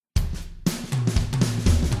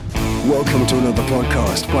Welcome to another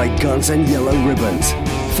podcast by Guns and Yellow Ribbons.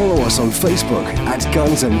 Follow us on Facebook at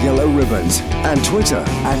Guns and Yellow Ribbons and Twitter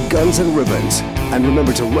at Guns and Ribbons. And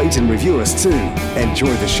remember to rate and review us too.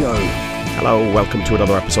 Enjoy the show. Hello, welcome to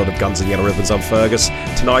another episode of Guns and Yellow Ribbons. I'm Fergus.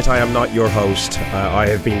 Tonight I am not your host. I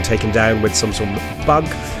have been taken down with some bug,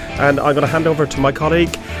 and I'm going to hand over to my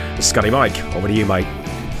colleague, Scotty Mike. Over to you, mate.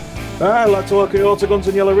 I'd like to welcome you all to Guns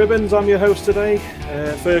and Yellow Ribbons. I'm your host today.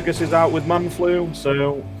 Fergus is out with man flu,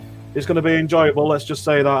 so it's going to be enjoyable. Let's just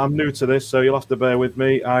say that I'm new to this, so you'll have to bear with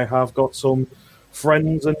me. I have got some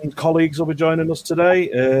friends and colleagues who will be joining us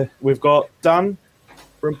today. We've got Dan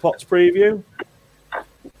from Potts Preview.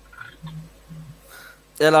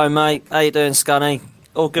 Hello, mate. How you doing, Scunny?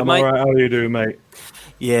 All good, mate? All right. How are you doing, mate?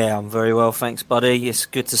 Yeah, I'm very well, thanks, buddy. It's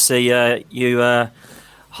good to see you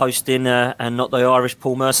hosting and not the Irish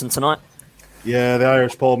Paul Merson tonight. Yeah, the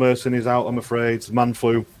Irish Paul Merson is out, I'm afraid. It's man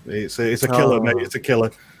flu. It's a killer, mate. It's a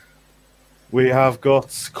killer. We have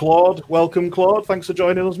got Claude. Welcome, Claude. Thanks for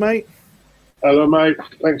joining us, mate. Hello, mate.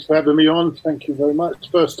 Thanks for having me on. Thank you very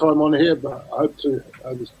much. First time on here, but I hope to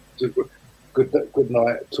have a good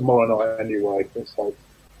night tomorrow night anyway. Let's hope.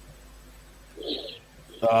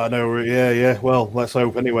 No, yeah. Well, let's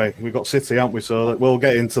hope anyway. We've got City, haven't we? So we'll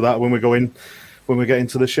get into that when we get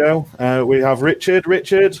into the show. We have Richard.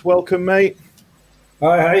 Richard, welcome, mate.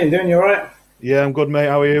 Hi, how you doing? You all right? Yeah, I'm good, mate.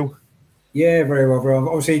 How are you? Yeah, very well, very well.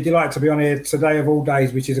 Obviously, delighted to be on here today of all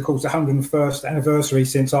days, which is, of course, the 101st anniversary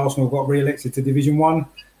since Arsenal got re-elected to Division 1.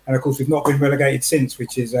 And, of course, we've not been relegated since,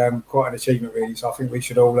 which is quite an achievement, really. So I think we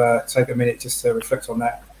should all take a minute just to reflect on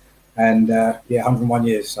that. And, 101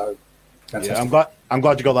 years, so fantastic. Yeah, I'm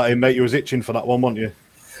glad you got that in, mate. You was itching for that one, weren't you?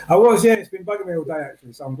 I was, yeah. It's been bugging me all day,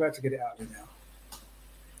 actually, so I'm glad to get it out of here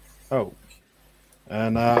now. Oh.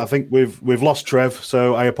 And I think we've lost Trev,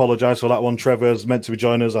 so I apologise for that one. Trevor is meant to be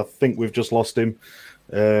joining us. I think we've just lost him.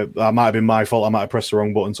 That might have been my fault. I might have pressed the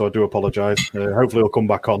wrong button, so I do apologise. Hopefully he'll come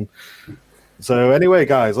back on. So anyway,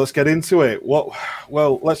 guys, let's get into it. We'll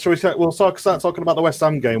start talking about the West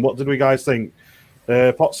Ham game. What did we guys think?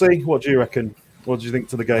 Potsy, what do you reckon? What did you think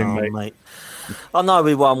to the game, mate? I know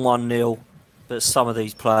we won 1-0, but some of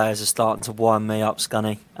these players are starting to wind me up,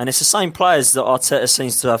 Scunny. And it's the same players that Arteta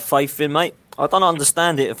seems to have faith in, mate. I don't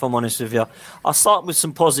understand it, if I'm honest with you. I'll start with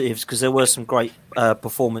some positives because there were some great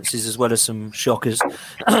performances as well as some shockers.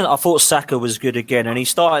 I thought Saka was good again, and he's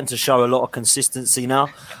starting to show a lot of consistency now.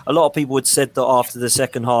 A lot of people had said that after the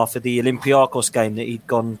second half of the Olympiacos game that he'd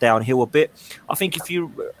gone downhill a bit. I think if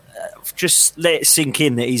you just let it sink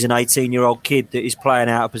in that he's an 18-year-old kid that is playing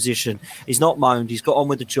out of position. He's not moaned. He's got on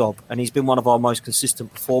with the job, and he's been one of our most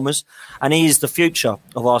consistent performers. And he is the future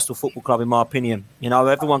of Arsenal Football Club, in my opinion. You know,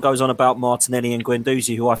 everyone goes on about Martinelli and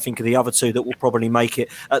Guendouzi, who I think are the other two that will probably make it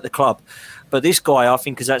at the club. But this guy, I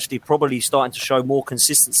think, is actually probably starting to show more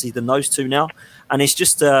consistency than those two now. And it's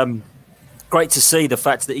just great to see the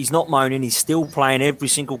fact that he's not moaning. He's still playing every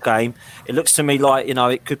single game. It looks to me like, you know,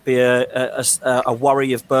 it could be a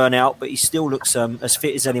worry of burnout, but he still looks as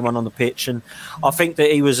fit as anyone on the pitch. And I think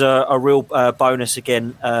that he was a real bonus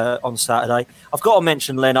again on Saturday. I've got to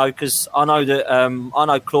mention Leno because I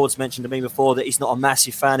know Claude's mentioned to me before that he's not a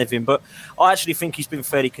massive fan of him, but I actually think he's been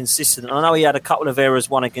fairly consistent. I know he had a couple of errors,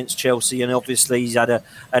 one against Chelsea, and obviously he's had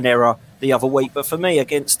an error the other week, but for me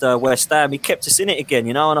against West Ham, he kept us in it again,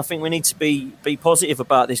 you know, and I think we need to be positive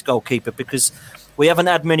about this goalkeeper because we haven't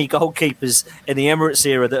had many goalkeepers in the Emirates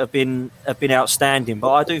era that have been outstanding,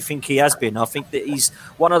 but I do think he has been. I think that he's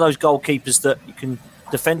one of those goalkeepers that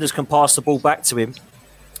defenders can pass the ball back to him,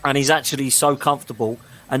 and he's actually so comfortable.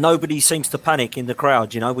 And nobody seems to panic in the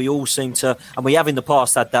crowd, you know. We all seem to, and we have in the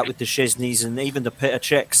past had that with the Szczesnys and even the Petr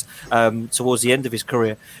Cechs towards the end of his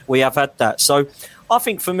career. We have had that. So I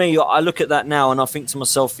think for me, I look at that now and I think to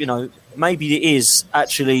myself, you know, maybe it is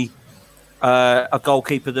actually a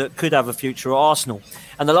goalkeeper that could have a future at Arsenal.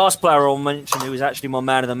 And the last player I'll mention who was actually my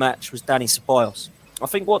man of the match was Dani Ceballos. I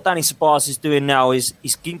think what Dani Ceballos is doing now is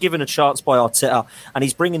he's given a chance by Arteta and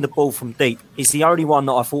he's bringing the ball from deep. He's the only one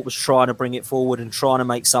that I thought was trying to bring it forward and trying to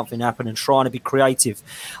make something happen and trying to be creative.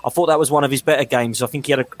 I thought that was one of his better games. I think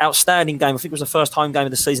he had an outstanding game. I think it was the first home game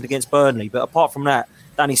of the season against Burnley. But apart from that,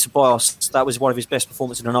 Dani Ceballos, that was one of his best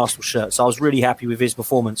performances in an Arsenal shirt. So I was really happy with his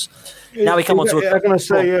performance. Now we come on to I'm going to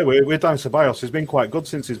say, with Dani Ceballos, he's been quite good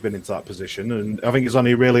since he's been into that position. And I think he's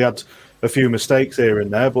only really had a few mistakes here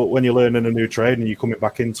and there. But when you're learning a new trade and you're coming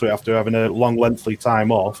back into it after having a long, lengthy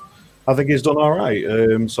time off, I think he's done all right.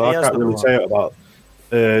 So I can't really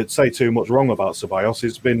say too much wrong about Ceballos.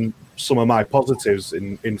 It's been some of my positives,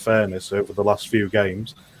 in fairness, over the last few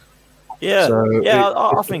games. Yeah, So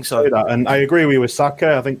I think so. That. And I agree with you with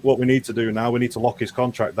Saka. I think what we need to do now, we need to lock his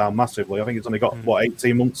contract down massively. I think he's only got,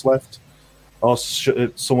 18 months left? Or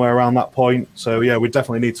somewhere around that point. So, yeah, we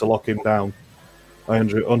definitely need to lock him down. I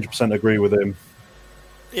 100% agree with him.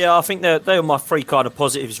 Yeah, I think they were my three kind of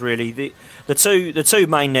positives, really. The two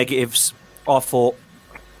main negatives, I thought,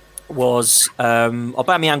 was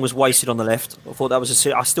Aubameyang was wasted on the left. I thought that was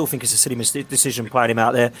I still think it's a silly decision playing him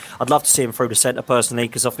out there. I'd love to see him through the centre personally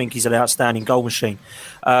because I think he's an outstanding goal machine.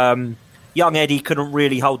 Young Eddie couldn't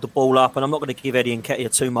really hold the ball up, and I'm not going to give Eddie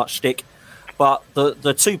Nketiah too much stick. But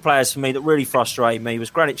the two players for me that really frustrated me was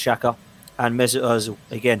Granit Xhaka and Mesut Ozil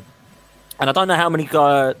again. And I don't know how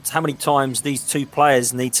many times these two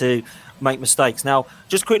players need to make mistakes. Now,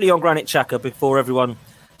 just quickly on Granit Xhaka before everyone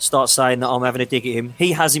starts saying that I'm having a dig at him.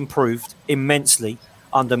 He has improved immensely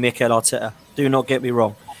under Mikel Arteta. Do not get me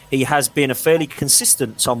wrong. He has been a fairly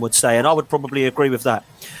consistent, some would say, and I would probably agree with that.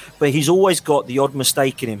 But he's always got the odd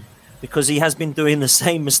mistake in him because he has been doing the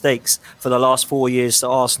same mistakes for the last 4 years to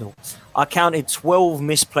Arsenal. I counted 12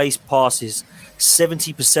 misplaced passes.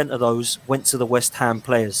 70% of those went to the West Ham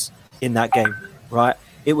players in that game, right?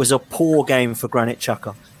 It was a poor game for Granit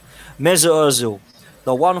Xhaka. Mesut Ozil.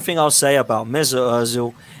 The one thing I'll say about Mesut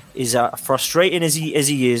Ozil is frustrating as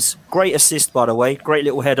he is. Great assist, by the way. Great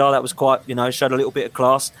little header. That was quite, showed a little bit of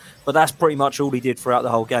class. But that's pretty much all he did throughout the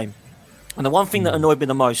whole game. And the one thing that annoyed me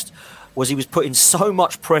the most was he was putting so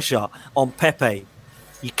much pressure on Pepe.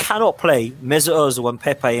 You cannot play Mesut Ozil and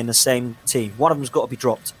Pepe in the same team. One of them's got to be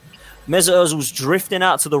dropped. Mesut Ozil's drifting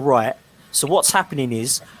out to the right. So what's happening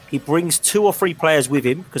is he brings 2 or 3 players with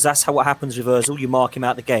him because that's how what happens with Ozil. You mark him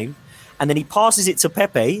out the game. And then he passes it to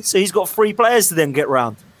Pepe, so he's got 3 players to then get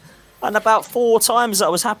round. And about 4 times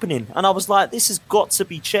that was happening. And I was like, this has got to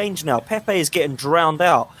be changed now. Pepe is getting drowned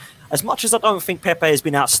out. As much as I don't think Pepe has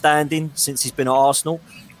been outstanding since he's been at Arsenal,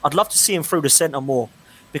 I'd love to see him through the centre more.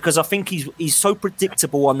 Because I think he's so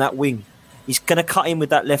predictable on that wing. He's going to cut in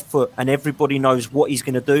with that left foot, and everybody knows what he's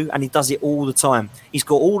going to do, and he does it all the time. He's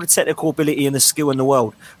got all the technical ability and the skill in the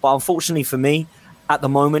world. But unfortunately for me, at the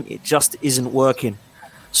moment, it just isn't working.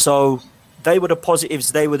 So they were the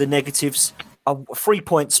positives, they were the negatives. 3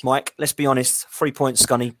 points, Mike. Let's be honest, 3 points,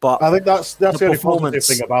 Scunny. But I think that's the only positive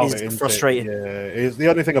thing about it. Frustrating. The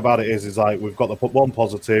only thing about it is like we've got the one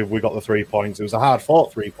positive, we got the 3 points. It was a hard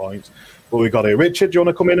fought 3 points, but we got it. Richard, do you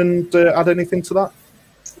want to come in and add anything to that?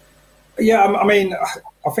 Yeah, I mean,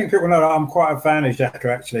 I think people know that I'm quite a fan of Xhaka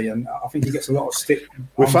actually, and I think he gets a lot of stick.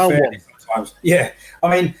 We found one sometimes. Yeah,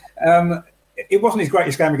 I mean, it wasn't his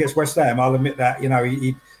greatest game against West Ham. I'll admit that.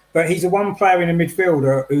 But he's the one player in the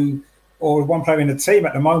midfielder or one player in the team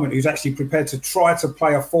at the moment who's actually prepared to try to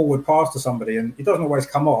play a forward pass to somebody, and it doesn't always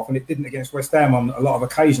come off, and it didn't against West Ham on a lot of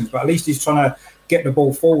occasions. But at least he's trying to get the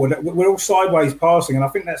ball forward. We're all sideways passing, and I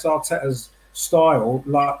think that's Arteta's style,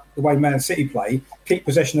 like the way Man City play, keep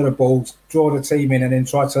possession of the ball, draw the team in, and then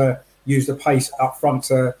try to use the pace up front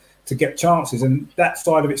to get chances. And that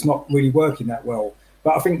side of it's not really working that well.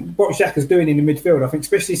 But I think what Xhaka's doing in the midfield, I think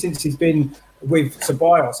especially since he's been with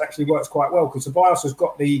Ceballos, actually works quite well because Ceballos has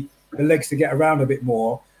got the legs to get around a bit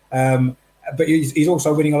more. But he's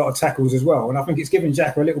also winning a lot of tackles as well. And I think it's given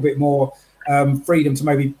Xhaka a little bit more freedom to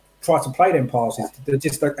maybe try to play them passes.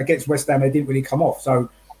 Just against West Ham, they didn't really come off. So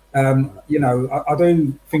I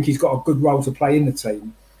do think he's got a good role to play in the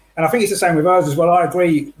team. And I think it's the same with us as well. I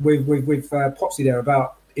agree with Popsy there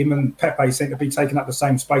about him and Pepe seem to be taking up the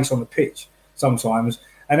same space on the pitch sometimes.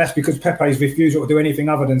 And that's because Pepe's refusal to do anything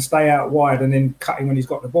other than stay out wide and then cutting when he's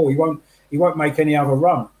got the ball. He won't make any other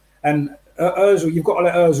run. And Ozil, you've got to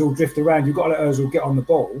let Ozil drift around. You've got to let Ozil get on the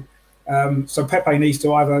ball. So Pepe needs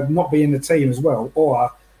to either not be in the team as well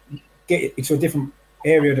or get into a different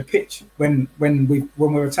area of the pitch when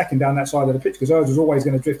we're attacking down that side of the pitch because Ozil's always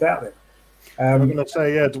going to drift out there. I'm going to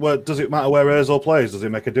say, does it matter where Ozil plays? Does it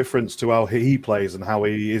make a difference to how he plays and how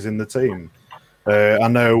he is in the team? I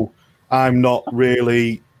know I'm not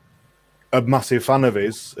really a massive fan of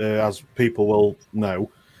his, as people will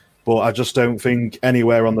know, but I just don't think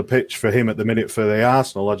anywhere on the pitch for him at the minute for the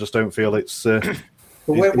Arsenal, I just don't feel it's great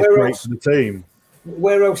for the team.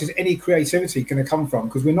 Where else is any creativity going to come from?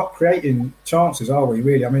 Because we're not creating chances, are we,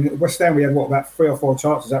 really? I mean, at West Ham, we had, about 3 or 4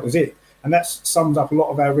 chances, that was it. And that sums up a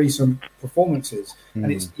lot of our recent performances.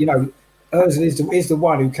 And it's, Ozil is the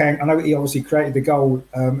one who can. I know he obviously created the goal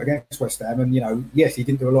against West Ham, and yes, he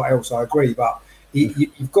didn't do a lot else. I agree, but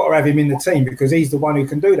you've got to have him in the team because he's the one who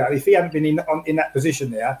can do that. If he hadn't been in that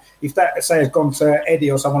position there, if that say has gone to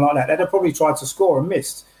Eddie or someone like that, they'd have probably tried to score and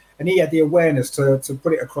missed. And he had the awareness to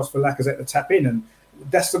put it across for Lacazette to tap in, and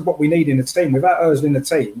that's what we need in the team. Without Ozil in the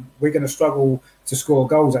team, we're going to struggle to score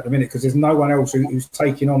goals at the minute because there's no one else who's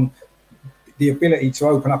taking on the ability to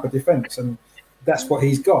open up a defence, and that's what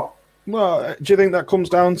he's got. Well, do you think that comes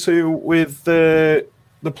down to with the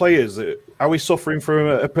players? Are we suffering from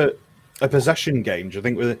a possession game? Do you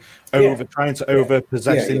think we're trying to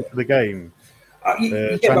over-possess into the game? Trying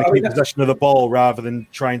to keep possession of the ball rather than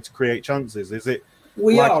trying to create chances? Is it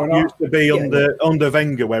it used to be under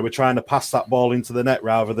Wenger, where we're trying to pass that ball into the net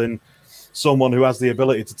rather than someone who has the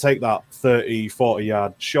ability to take that 30,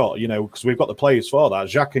 40-yard shot, because we've got the players for that.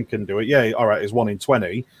 Xhaka can do it. Yeah, all right, he's 1 in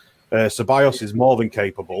 20. Ceballos is more than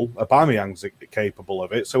capable. Aubameyang's capable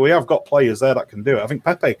of it. So we have got players there that can do it. I think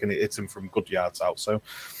Pepe can hit him from good yards out. So,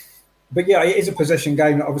 but yeah, it is a possession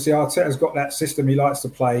game. Obviously, Arteta's got that system he likes to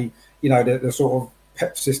play, the sort of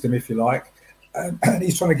Pep system, if you like. And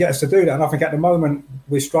he's trying to get us to do that. And I think at the moment,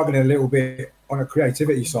 we're struggling a little bit on a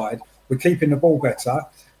creativity side. We're keeping the ball better.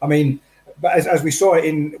 I mean, but as we saw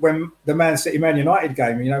it when the Man City-Man United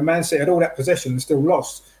game, Man City had all that possession and still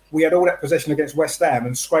lost. We had all that possession against West Ham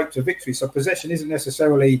and scraped a victory. So possession isn't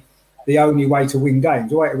necessarily the only way to win games.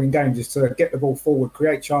 The way to win games is to get the ball forward,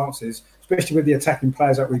 create chances, especially with the attacking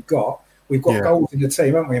players that we've got. We've got goals in the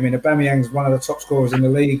team, haven't we? I mean, Aubameyang's one of the top scorers in the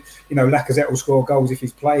league. Lacazette will score goals if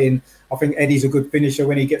he's playing. I think Eddie's a good finisher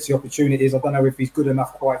when he gets the opportunities. I don't know if he's good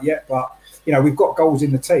enough quite yet, but, we've got goals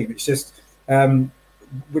in the team. It's just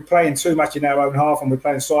we're playing too much in our own half and we're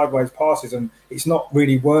playing sideways passes, and it's not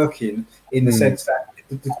really working in the sense that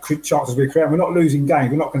the chances we're creating. We're not losing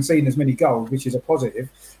games. We're not conceding as many goals, which is a positive.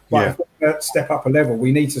 But if we're going to step up a level,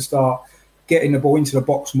 we need to start getting the ball into the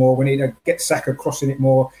box more. We need to get Saka crossing it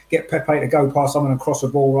more, get Pepe to go past someone and cross a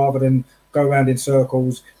ball rather than go around in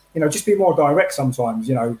circles. Just be more direct sometimes.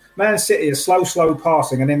 Man City is slow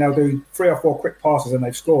passing, and then they'll do 3 or 4 quick passes and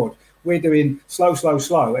they've scored. We're doing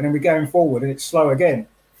slow, and then we're going forward and it's slow again.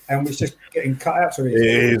 And it's just getting cut out to it.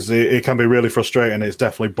 It can be really frustrating. It's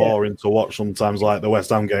definitely boring to watch sometimes, like the West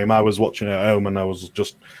Ham game. I was watching it at home and I was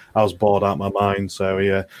bored out of my mind. So,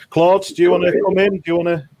 yeah. Claude, do you want to come in? Do you want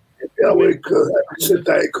to? Yeah, we could.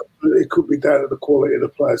 It could be down to the quality of the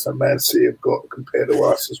players that Man City have got compared to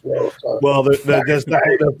us as well. So, well, there's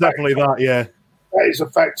definitely that, yeah. That is a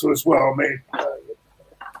factor as well. I mean,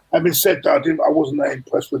 having said that, I wasn't that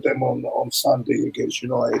impressed with them on Sunday against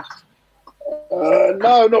United.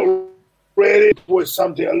 No, not really. It was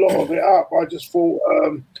something, a lot of it up. I just thought,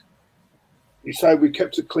 you say we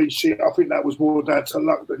kept a clean sheet. I think that was more down to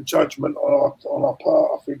luck than judgment on our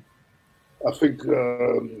part. I think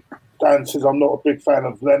Dan says I'm not a big fan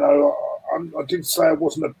of Leno. I didn't say I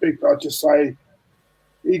wasn't a big. I just say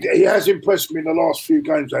he has impressed me in the last few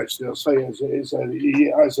games. Actually, I'll say as it is,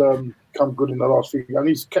 he has come good in the last few games, and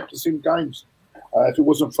he's kept us in games. If it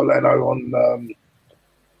wasn't for Leno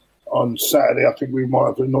on Saturday, I think we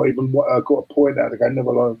might have not even got a point out of the game, never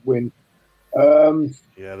alone win.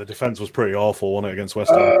 The defence was pretty awful, wasn't it, against West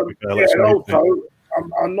Ham? And also,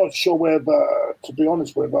 I'm not sure whether, to be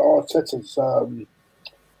honest, whether Arteta's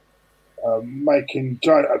making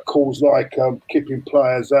calls like keeping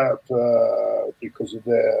players out because of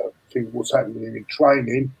what's happening in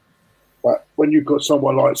training. But when you've got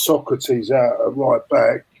someone like Socrates out at right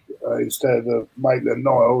back instead of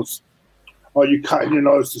Maitland-Niles, are you cutting your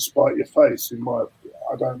nose to spite your face? I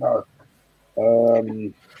don't know. There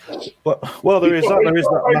is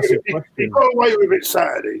that massive question. He got away with it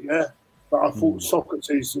Saturday, yeah. But I thought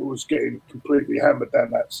Socrates was getting completely hammered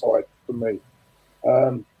down that side for me.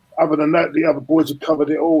 Other than that, the other boys have covered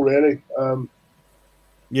it all, really.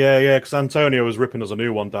 Because Antonio was ripping us a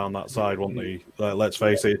new one down that side, wasn't he? Let's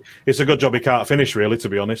face it. It's a good job he can't finish, really, to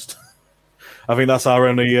be honest. I think that's our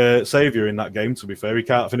only saviour in that game, to be fair. He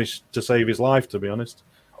can't finish to save his life, to be honest.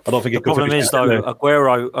 I don't think the problem is, though,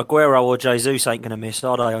 Aguero or Jesus ain't going to miss,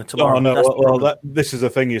 are they, tomorrow? No. This is the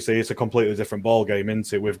thing, you see. It's a completely different ball game,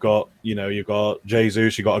 isn't it? We've got, you've got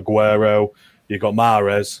Jesus, you've got Aguero, you've got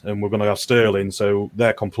Mahrez, and we're going to have Sterling. So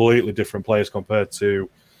they're completely different players compared to,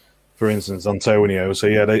 for instance, Antonio. So,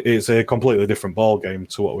 it's a completely different ball game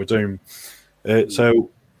to what we're doing. So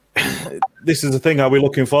this is the thing. Are we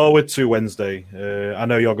looking forward to Wednesday? I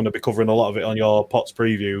know you're going to be covering a lot of it on your Pots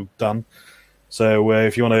preview, Dan. So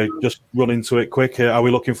if you want to just run into it quick, are we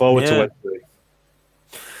looking forward to Wednesday?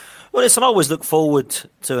 Well, listen, I always look forward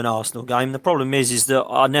to an Arsenal game. The problem is that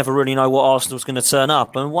I never really know what Arsenal's going to turn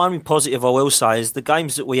up. And one positive I will say is the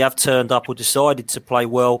games that we have turned up or decided to play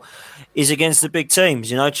well is against the big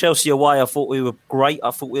teams. Chelsea away, I thought we were great.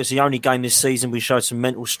 I thought it was the only game this season we showed some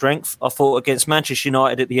mental strength. I thought against Manchester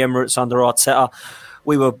United at the Emirates under Arteta,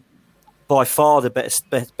 we were by far the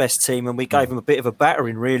best team, and we gave them a bit of a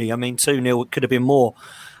battering, really. I mean, 2-0, it could have been more.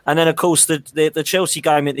 And then, of course, the Chelsea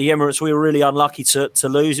game at the Emirates, we were really unlucky to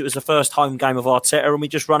lose. It was the first home game of Arteta, and we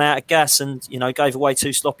just run out of gas and, gave away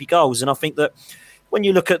 2 sloppy goals. And I think that when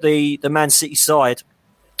you look at the Man City side,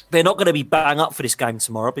 they're not going to be bang up for this game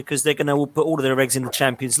tomorrow because they're going to put all of their eggs in the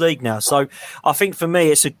Champions League now. So I think for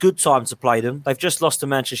me, it's a good time to play them. They've just lost to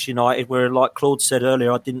Manchester United, where, like Claude said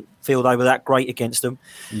earlier, I didn't feel they were that great against them.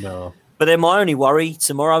 No. But then my only worry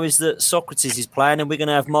tomorrow is that Socrates is playing and we're going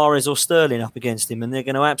to have Mahrez or Sterling up against him and they're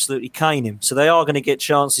going to absolutely cane him. So they are going to get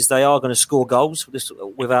chances. They are going to score goals,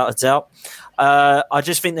 without a doubt. I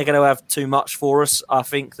just think they're going to have too much for us. I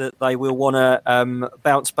think that they will want to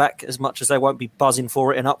bounce back as much as they won't be buzzing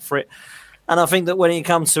for it and up for it. And I think that when it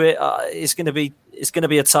comes to it, it's going to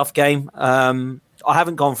be a tough game. I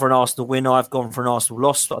haven't gone for an Arsenal win. I've gone for an Arsenal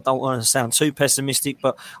loss. I don't want to sound too pessimistic,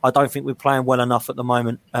 but I don't think we're playing well enough at the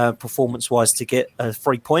moment, performance-wise, to get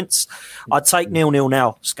 3 points. I'd take 0-0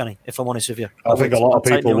 now, Scunny, if I'm honest with you. I think a lot of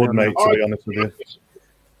people would, mate, to be honest with you.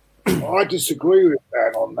 I disagree with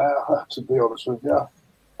Dan on that, to be honest with you.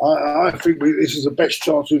 I think this is the best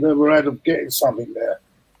chance we've ever had of getting something there.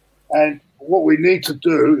 And what we need to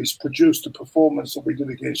do is produce the performance that we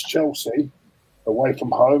did against Chelsea away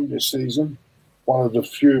from home this season. One of the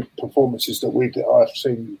few performances that I've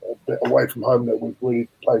seen a bit away from home that we've really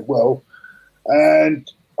played well.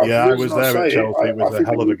 And I was there at Chelsea. It was a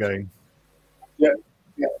hell of a game. Yeah.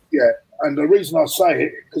 And the reason I say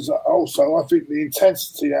it, because also I think the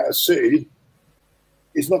intensity out of City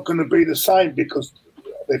is not going to be the same because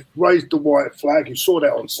they've raised the white flag. You saw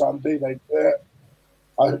that on Sunday. They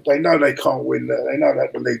know they can't win. They know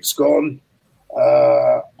that the league's gone.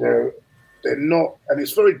 They're not, and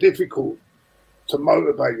it's very difficult to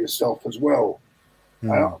motivate yourself as well.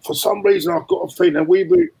 For some reason, I've got a feeling we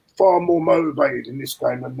were far more motivated in this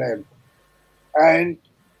game than them. And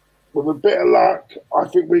with a bit of luck, I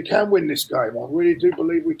think we can win this game. I really do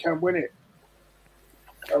believe we can win it.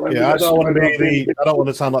 I don't want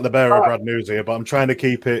to sound like the bearer of bad news here, but I'm trying to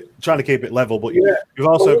keep it level. But you've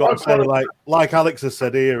also got to say, like Alex has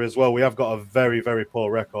said here as well, we have got a very, very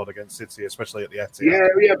poor record against City, especially at the Etihad.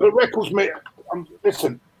 Yeah, but records, mate.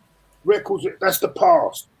 Listen. Records, that's the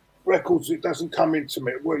past. Records, it doesn't come into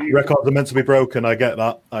me. Records are meant to be broken. I get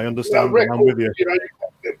that. I understand. Records, I'm with you.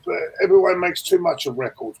 Everyone makes too much of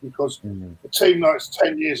records because the team that's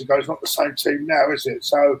 10 years ago is not the same team now, is it?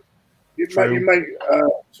 So you make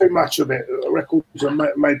too much of it. Records are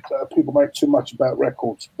made. People make too much about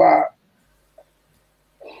records, but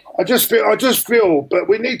I just feel. But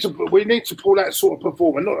we need to pull that sort of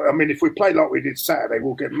performance. If we play like we did Saturday,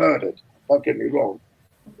 we'll get murdered. Don't get me wrong.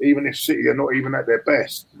 Even if City are not even at their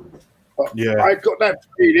best. But I got that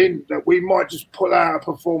feeling that we might just pull out a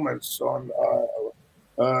performance on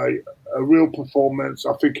a real performance.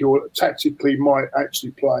 I think he tactically might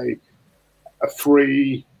actually play a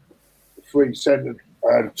three centre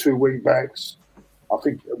and 2 wing backs. I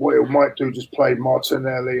think what it might do just play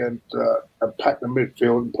Martinelli and pack the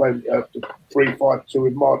midfield and play 3-5-2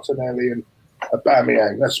 with Martinelli and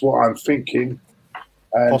Aubameyang. That's what I'm thinking.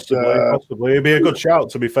 And, possibly. It'd be a good shout,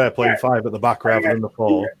 to be fair, playing 5 at the back rather than the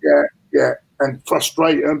 4. Yeah. And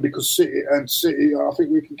frustrate them because City, I think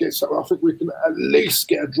we can get something. I think we can at least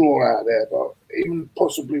get a draw out there, but even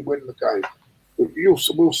possibly win the game.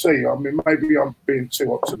 We'll see. Maybe I'm being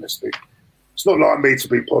too optimistic. It's not like me to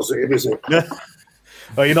be positive, is it? Yeah.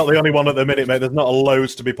 Well, you're not the only one at the minute, mate. There's not a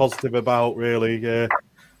loads to be positive about, really.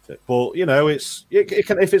 But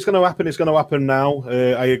if it's going to happen, it's going to happen now.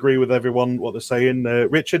 I agree with everyone what they're saying.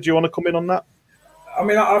 Richard, do you want to come in on that?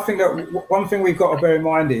 I think that one thing we've got to bear in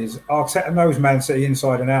mind is Arteta knows Man City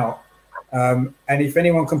inside and out. And if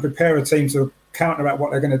anyone can prepare a team to counteract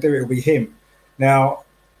what they're going to do, it'll be him. Now,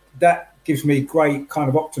 that gives me great kind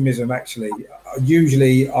of optimism, actually.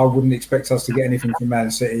 Usually, I wouldn't expect us to get anything from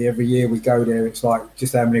Man City. Every year we go there, it's like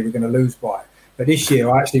just how many we're going to lose by. But this year,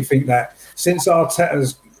 I actually think that since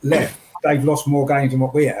Arteta's left, they've lost more games than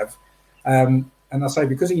what we have. And I say,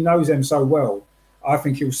 because he knows them so well, I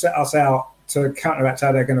think he'll set us out to counteract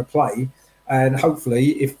how they're going to play. And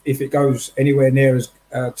hopefully, if it goes anywhere near as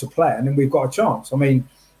to plan, then we've got a chance.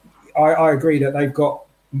 I agree that they've got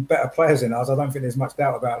better players than us. I don't think there's much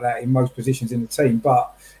doubt about that in most positions in the team.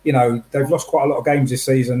 But, they've lost quite a lot of games this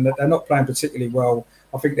season. They're not playing particularly well.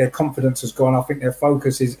 I think their confidence has gone. I think their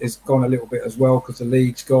focus is gone a little bit as well because the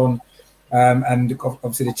league's gone. And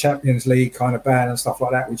obviously the Champions League kind of ban and stuff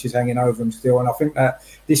like that, which is hanging over them still. And I think that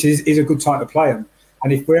this is a good time to play them.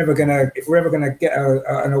 And if we're ever gonna get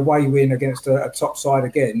an away win against a top side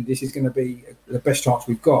again, this is going to be the best chance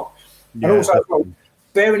we've got. Yeah, and also,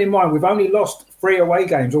 bearing in mind, we've only lost 3 away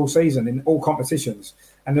games all season in all competitions,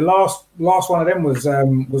 and the last one of them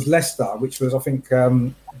was Leicester, which was I think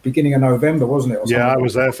beginning of November, wasn't it? Or I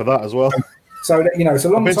was there for that as well. So it's a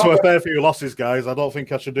long I've been time. to a fair few losses, guys. I don't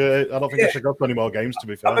think I should do it. I don't think I should go to any more games, to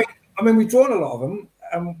be fair. I mean, we've drawn a lot of them,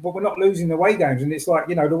 but we're not losing the away games. And it's like,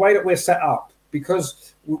 the way that we're set up,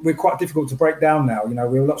 because we're quite difficult to break down now.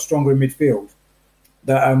 We're a lot stronger in midfield.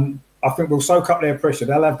 That I think we'll soak up their pressure.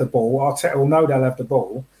 They'll have the ball. Arteta will know they'll have the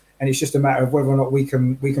ball, and it's just a matter of whether or not we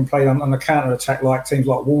can play on the counter attack like teams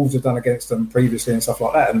like Wolves have done against them previously and stuff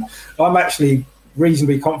like that. And I'm actually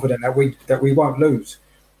reasonably confident that we won't lose.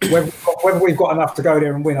 Whether we've got enough to go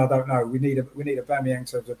there and win, I don't know. We need Aubameyang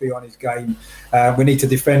to be on his game. We need to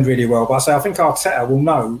defend really well. But I think Arteta will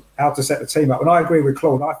know how to set the team up. And I agree with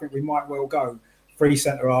Claude. I think we might well go 3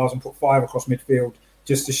 centre halves and put 5 across midfield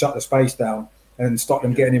just to shut the space down and stop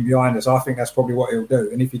them getting in behind us. I think that's probably what he'll do.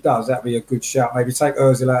 And if he does, that'd be a good shout. Maybe take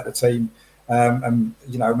Ozil out of the team and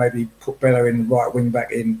maybe put Bellerin right wing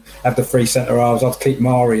back in, have the 3 centre halves. I'd keep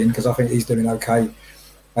Mari in because I think he's doing okay.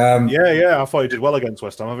 I thought he did well against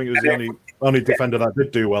West Ham. I think he was the only defender that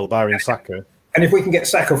did do well, barring Saka. And if we can get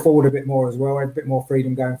Saka forward a bit more as well, a bit more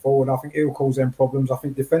freedom going forward, I think he'll cause them problems. I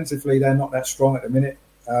think defensively they're not that strong at the minute.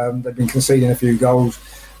 They've been conceding a few goals.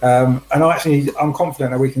 And I'm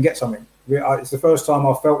confident that we can get something. It's the first time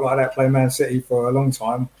I've felt like that playing Man City for a long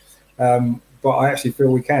time. But I actually feel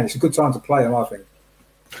we can. It's a good time to play them, I think.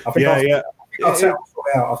 I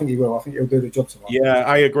think he will. I think he'll do the job tomorrow. Yeah,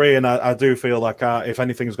 I agree. And I do feel like if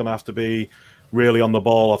anything's going to have to be really on the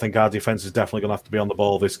ball, I think our defence is definitely going to have to be on the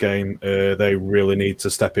ball this game. They really need to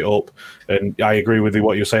step it up. And I agree with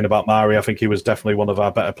what you're saying about Mari. I think he was definitely one of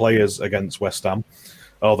our better players against West Ham,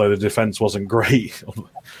 although the defence wasn't great.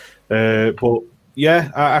 But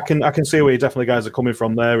yeah, I can see where you definitely guys are coming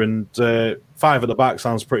from there. And 5 at the back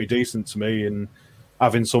sounds pretty decent to me. And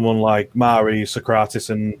having someone like Mari, Socrates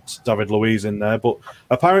and David Luiz in there. But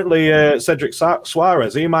apparently Cedric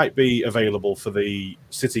Suarez, he might be available for the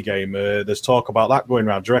City game. There's talk about that going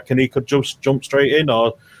around. Do you reckon he could just jump straight in,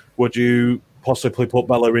 or would you possibly put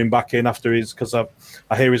Bellerin back in after his... Because I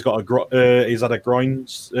hear he's got he's had a groin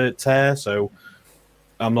tear, so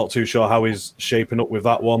I'm not too sure how he's shaping up with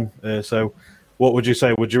that one. So what would you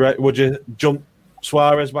say? Would you jump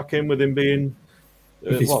Suarez back in with him being...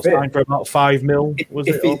 signed for about 5 mil?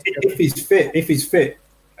 If he's fit,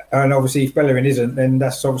 and obviously if Bellerin isn't, then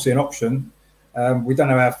that's obviously an option. We don't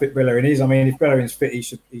know how fit Bellerin is. I mean, if Bellerin's fit, he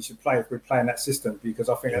should play if we're playing that system because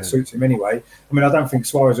I think that suits him anyway. I mean, I don't think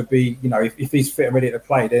Suarez would be, if he's fit and ready to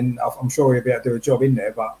play, then I'm sure he'll be able to do a job in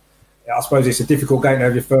there. But I suppose it's a difficult game to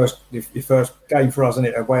have your first game for us, isn't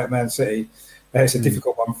it? Away at Man City, it's a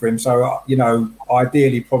difficult one for him. So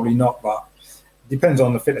ideally probably not, but depends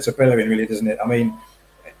on the fitness of Bellerin, really, doesn't it? I mean.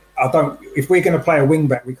 If we're going to play a wing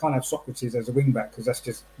back, we can't have Socrates as a wing back because that's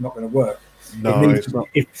just not going to work. No, it's not.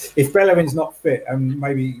 If Bellerin's not fit and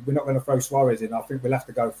maybe we're not going to throw Suarez in, I think we'll have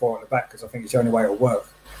to go 4 at the back because I think it's the only way it'll work.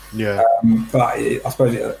 Yeah. But I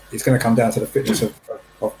suppose it's going to come down to the fitness of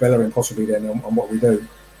Bellerin possibly then on what we do.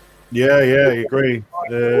 Yeah, I agree.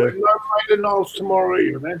 No Maitland-Niles tomorrow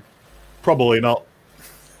evening. Probably not.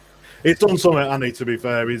 He's done something, Annie, to be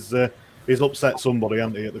fair. He's upset somebody,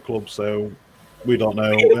 hasn't he, at the club, so... We don't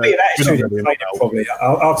know. It'll be an attitude probably.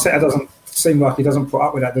 Arteta doesn't seem like he doesn't put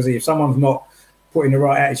up with that, does he? If someone's not putting the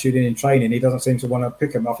right attitude in training, he doesn't seem to want to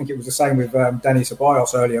pick him. I think it was the same with Danny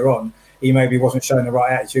Ceballos earlier on. He maybe wasn't showing the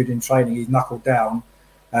right attitude in training. He's knuckled down,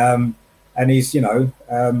 and he's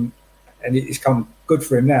and it's come good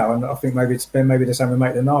for him now. And I think maybe it's been the same with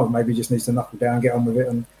Maitland-Niles. Maybe he just needs to knuckle down, and get on with it.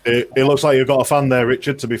 And it looks like you've got a fan there,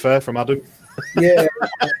 Richard. To be fair, from Adam. Yeah.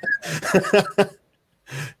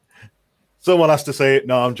 Someone has to say it.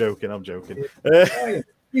 No, I'm joking.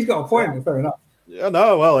 He's got a point. Fair enough. Yeah,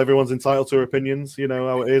 no, well, everyone's entitled to their opinions. You know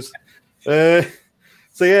how it is.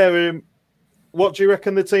 What do you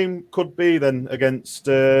reckon the team could be then against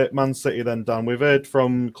Man City then, Dan? We've heard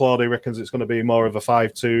from Claude, he reckons it's going to be more of a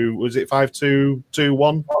 5-2. Was it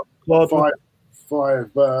 5-2-2-1? Claude? I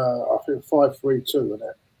think 5-3-2, isn't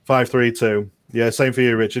it? 5-3-2. Yeah, same for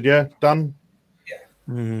you, Richard. Yeah, Dan?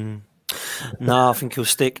 No, I think he'll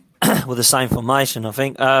stick with the same formation, I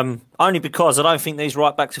think. Only because I don't think these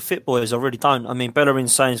right backs are fit boys. I really don't. I mean,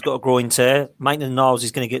 Bellerin's saying he's got a groin tear. Maitland-Niles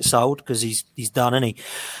is going to get sold because he's done, isn't he?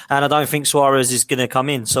 And I don't think Suarez is going to come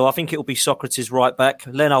in. So I think it will be Socrates right back.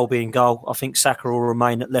 Leno will be in goal. I think Saka will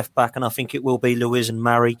remain at left back. And I think it will be Luiz and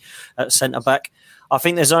Mari at centre back. I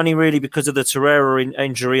think there's only really because of the Torreira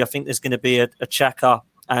injury, I think there's going to be a Xhaka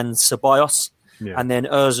and Ceballos. Yeah. And then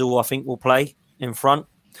Ozil, I think, will play in front.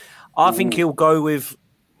 I think he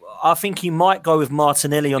might go with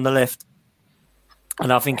Martinelli on the left,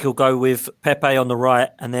 and I think he'll go with Pepe on the right,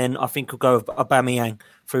 and then I think he'll go with Aubameyang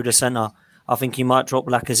through the centre. I think he might drop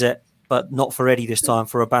Lacazette but not for Eddie this time,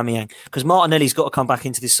 for Aubameyang. Because Martinelli's got to come back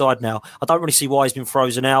into this side now. I don't really see why he's been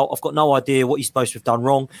frozen out. I've got no idea what he's supposed to have done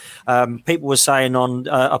wrong. People were saying on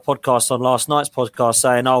a podcast, on last night's podcast,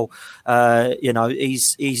 saying,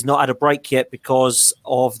 he's not had a break yet because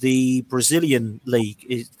of the Brazilian league.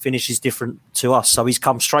 It finishes different to us. So he's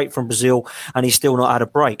come straight from Brazil and he's still not had a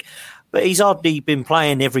break. But he's hardly been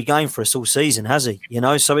playing every game for us all season, has he?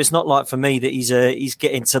 So it's not like for me that he's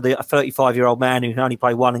getting to the 35-year-old man who can only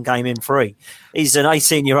play one and game in 3. He's an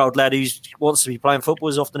 18-year-old lad who wants to be playing football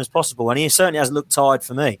as often as possible, and he certainly hasn't looked tired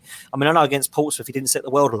for me. I mean, I know against Portsmouth he didn't set the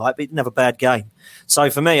world alight, but he didn't have a bad game. So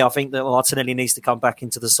for me, I think that Martinelli needs to come back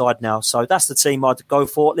into the side now. So that's the team I'd go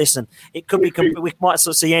for. Listen, it could be we might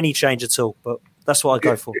not see any change at all, but that's what I'd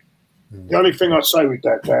go for. The only thing I'd say with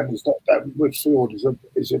that, Dan, is that midfield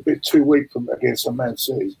is a bit too weak against a Man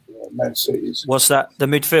City. Man City's. What's that? The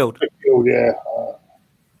midfield? Yeah.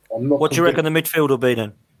 What do you reckon the midfield will be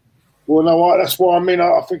then? Well, no, that's what I mean.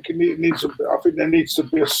 I think there needs to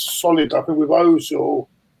be a solid. I think with Ozil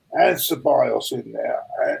and Ceballos in there,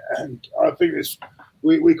 and I think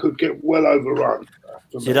we could get well overrun.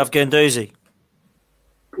 You'd have Guendouzi.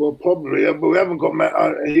 Well, probably, but we haven't got.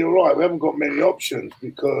 You're right. We haven't got many options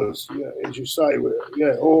because, as you say,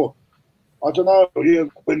 or I don't know. Yeah,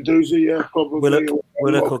 Guendouzi, probably.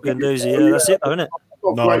 Willock or Guendouzi, that's it, though, isn't it?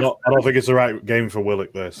 No, I don't think it's the right game for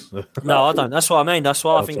Willock. This. No, I don't. That's what I mean. That's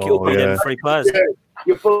why I think it'll be them 3 players. Yeah,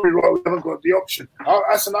 you're probably right. We haven't got the option.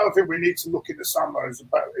 That's another thing we need to look in the summer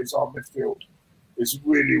is our midfield.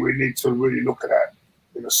 We need to really look at that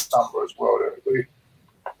in the summer as well.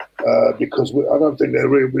 Because I don't think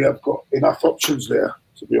we have got enough options there,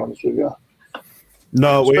 to be honest with you.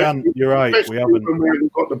 No, we haven't. You're right. We haven't. When we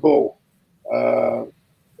haven't got the ball,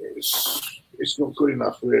 it's not good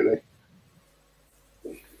enough, really.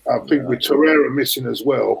 I think with Torreira missing as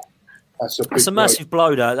well, that's a massive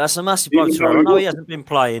blow, though. That's a massive blow. I know he hasn't been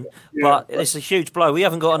playing, but it's a huge blow. We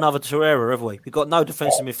haven't got another Torreira, have we? We've got no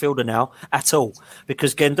defensive midfielder now at all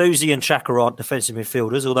because Guendouzi and Xhaka aren't defensive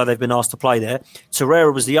midfielders, although they've been asked to play there.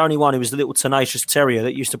 Torreira was the only one who was the little tenacious terrier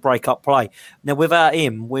that used to break up play. Now, without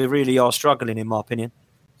him, we really are struggling, in my opinion.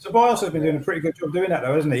 Ceballos has been doing a pretty good job doing that,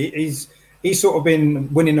 though, hasn't he? He's sort of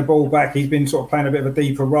been winning the ball back. He's been sort of playing a bit of a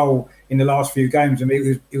deeper role in the last few games. I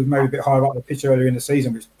mean, it was maybe a bit higher up the pitch earlier in the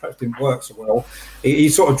season, which perhaps didn't work so well. He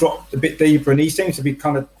sort of dropped a bit deeper, and he seems to be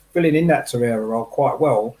kind of filling in that Torreira role quite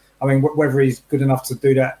well. I mean, whether he's good enough to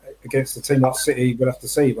do that against a team like City, we'll have to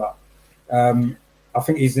see. But I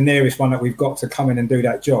think he's the nearest one that we've got to come in and do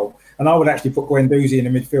that job. And I would actually put Guendouzi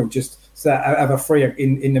in the midfield, just to have a free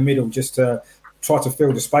in the middle, just to try to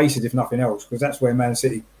fill the spaces, if nothing else, because that's where Man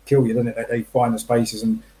City kill you, doesn't it? They find the spaces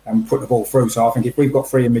and put the ball through. So I think if we've got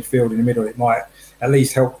 3 in midfield in the middle, it might at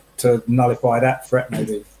least help to nullify that threat,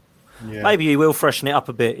 maybe. Yeah. Maybe you will freshen it up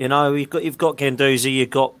a bit. You've got Guendouzi, you've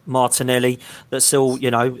got Martinelli. That's still,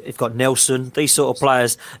 you've got Nelson. These sort of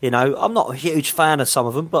players. I'm not a huge fan of some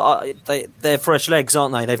of them, but they're fresh legs,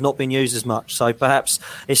 aren't they? They've not been used as much, so perhaps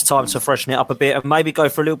it's time to freshen it up a bit and maybe go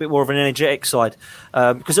for a little bit more of an energetic side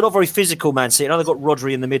because they're not very physical, Man City. I know they've got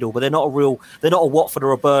Rodri in the middle, but they're not a Watford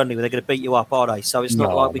or a Burnley where they're going to beat you up, are they? So it's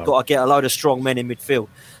not like we've got to get a load of strong men in midfield.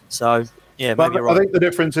 So. Yeah, but right. I think the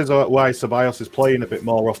difference is why Ceballos is playing a bit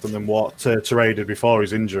more often than what Torreira did before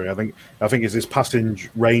his injury. I think it's his passing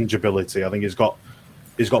range ability. I think he's got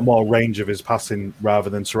more range of his passing rather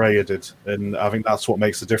than Torreira did, and I think that's what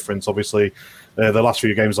makes the difference. Obviously, the last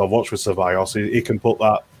few games I've watched with Ceballos, he can put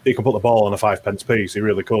the ball on a 5-pence piece. He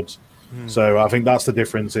really could. So I think that's the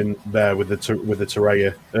difference in there with the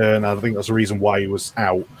Torreira, and I think that's the reason why he was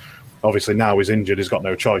out. Obviously, now he's injured. He's got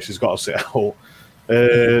no choice. He's got to sit out.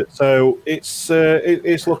 So it's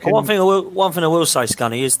looking. One thing I will say,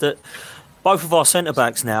 Scunny, is that both of our centre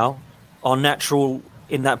backs now are natural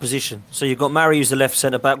in that position. So you've got Mari, who's the left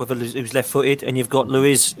centre back who's left footed, and you've got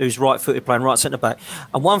Luiz, who's right footed, playing right centre back.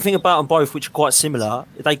 And one thing about them both, which are quite similar,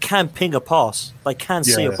 they can ping a pass. They can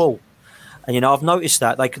see a ball. And I've noticed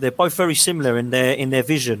that they're both very similar in their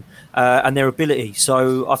vision and their ability.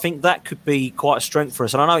 So I think that could be quite a strength for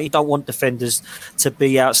us. And I know you don't want defenders to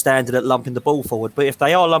be outstanding at lumping the ball forward, but if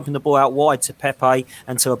they are lumping the ball out wide to Pepe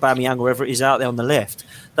and to Aubameyang, wherever it is out there on the left,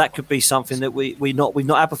 that could be something that we've not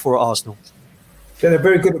had before at Arsenal. Yeah, they're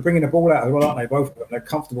very good at bringing the ball out as well, aren't they? Both of them. They're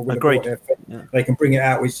comfortable with the ball at their feet. Yeah. They can bring it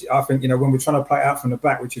out, which I think, when we're trying to play it out from the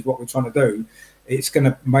back, which is what we're trying to do, it's going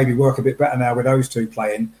to maybe work a bit better now with those two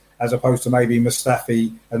playing, as opposed to maybe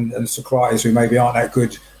Mustafi and Socrates, who maybe aren't that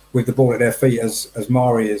good with the ball at their feet as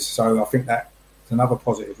Mari is. So I think that's another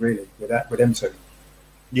positive, really, with them two.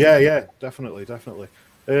 Yeah, definitely.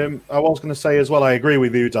 I was going to say as well, I agree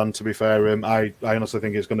with you, Dan, to be fair. I honestly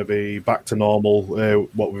think it's going to be back to normal,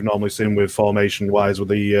 what we've normally seen with formation-wise with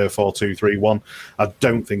the 4-2-3-1. I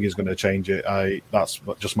don't think he's going to change it. That's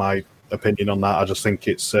just my opinion on that. I just think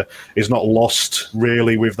it's not lost,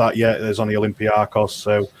 really, with that yet. There's only Olympiacos,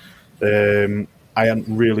 so I haven't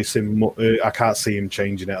really seen... I can't see him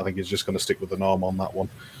changing it. I think he's just going to stick with the norm on that one.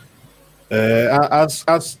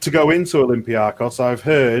 As to go into Olympiacos, I've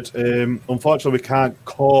heard, unfortunately, we can't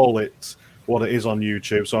call it what it is on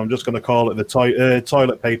YouTube, so I'm just going to call it the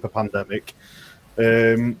toilet paper pandemic,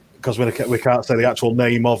 because we can't say the actual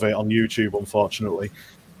name of it on YouTube, unfortunately.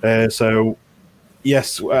 So,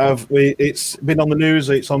 yes, it's been on the news.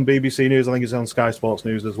 It's on BBC News. I think it's on Sky Sports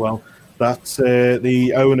News as well. That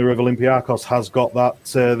the owner of Olympiacos has got that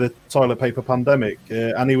the toilet paper pandemic,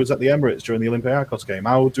 and he was at the Emirates during the Olympiacos game.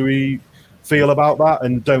 How do we feel about that?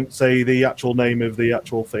 And don't say the actual name of the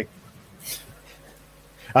actual thing.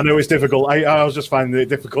 I know it's difficult. I was just finding it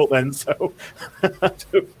difficult then, so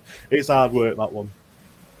it's hard work, that one.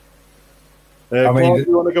 Claude, do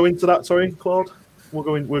you want to go into that? Sorry, Claude? We'll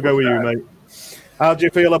go with you, mate. How do you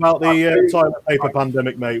feel about the toilet paper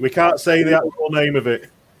pandemic, mate? We can't say the actual name of it.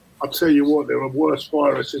 I'll tell you what, there are worse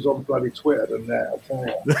viruses on bloody Twitter than that, I'll tell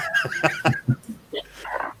you.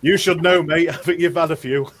 You should know, mate. I think you've had a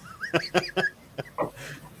few.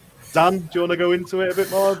 Dan, do you want to go into it a bit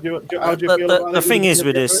more? How do you feel about it? The thing is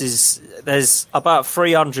with this is there's about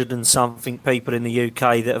 300 and something people in the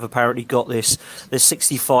UK that have apparently got this. There's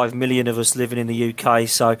 65 million of us living in the UK,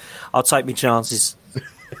 so I'll take my chances.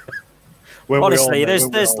 Honestly,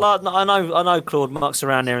 there's like, I know Claude mucks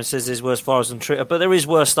around there and says there's worse viruses on Twitter, but there is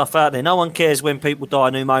worse stuff out there. No one cares when people die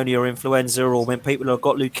of pneumonia or influenza, or when people have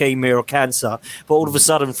got leukemia or cancer, but all of a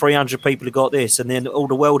sudden 300 people have got this, and then all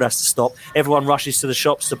the world has to stop. Everyone rushes to the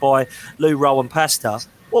shops to buy loo roll and pasta.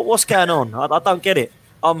 What's going on? I don't get it.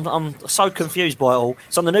 I'm so confused by it all.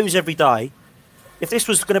 It's on the news every day. If this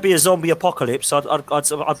was going to be a zombie apocalypse,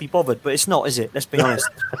 I'd be bothered, but it's not, is it? Let's be honest.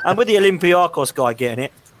 And with the Olympiacos guy getting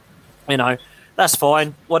it, you know, that's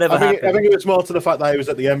fine. Whatever happens. I think it was more to the fact that he was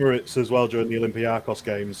at the Emirates as well during the Olympiacos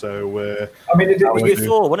game. So I mean, it was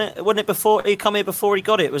before, wasn't it? Wasn't it before he come here before he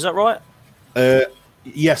got it? Was that right?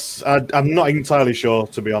 Yes, I'm not entirely sure,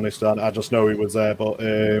 to be honest. I just know he was there, but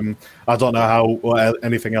I don't know how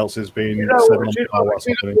anything else has been said.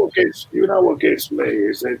 You know what gets me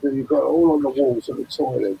is that you've got all on the walls of the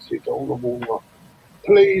toilets. You've got all the walls.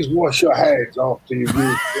 Please wash your hands after you use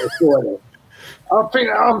the toilet. I think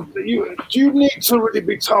do you need to really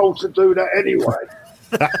be told to do that anyway?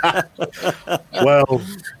 Well,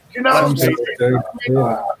 you know what I'm saying?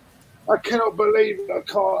 I cannot believe it. I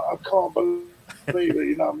can't believe it.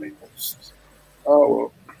 You know what I mean?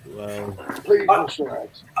 Well, please wash your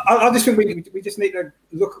hands. I just think we just need to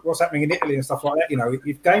look at what's happening in Italy and stuff like that. You know,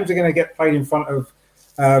 if games are going to get played in front of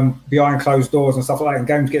behind closed doors and stuff like that, and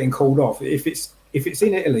games getting called off, if it's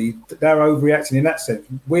in Italy, they're overreacting in that sense.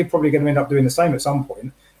 We're probably going to end up doing the same at some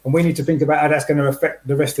point, and we need to think about how that's going to affect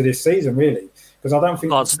the rest of this season, really. Because I don't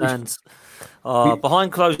think can't stand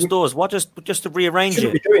behind closed doors. Why just to rearrange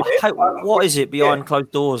it? What is it behind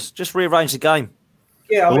closed doors? Just rearrange the game.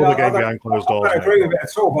 Yeah, I mean, the game behind closed doors. I don't agree with it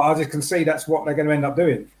at all, but I just can see that's what they're going to end up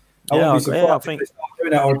doing. I think.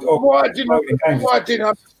 What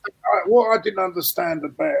I didn't understand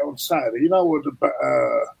about on Saturday, you know what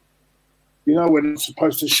when they're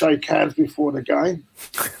supposed to shake hands before the game?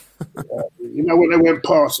 You know when they went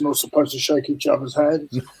past and they're supposed to shake each other's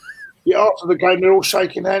hands? Yeah, after the game they're all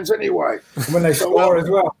shaking hands anyway. When they score as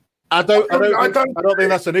well. I don't think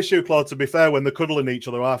that's an issue, Claude, to be fair, when they're cuddling each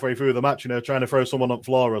other halfway through the match, you know, trying to throw someone on the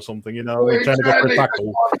floor or something, you know, trying to go for a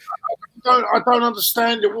tackle. I don't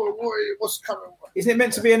understand it. What's coming? Isn't it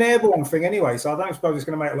meant to be an airborne thing anyway? So I don't suppose it's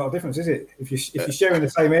going to make a lot of difference, is it? If you're sharing the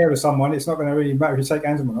same air as someone, it's not going to really matter if you shake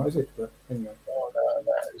hands with them or not, is it? But anyway. No,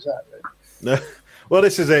 exactly. Well,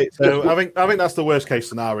 this is it. So I think that's the worst case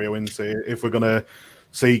scenario, isn't it? If we're going to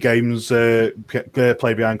see games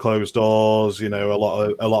played behind closed doors, you know, a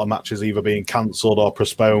lot of matches either being cancelled or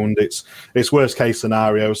postponed. It's worst case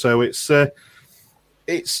scenario. So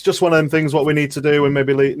it's just one of them things what we need to do and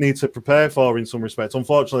maybe need to prepare for in some respects.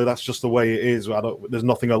 Unfortunately, that's just the way it is. There's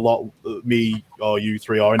nothing a lot me or you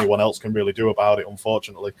three or anyone else can really do about it,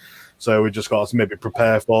 unfortunately. So we just got to maybe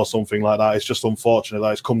prepare for something like that. It's just unfortunate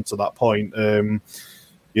that it's come to that point.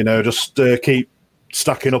 You know, just keep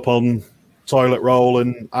stacking up on toilet roll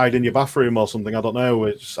and hide in your bathroom or something. I don't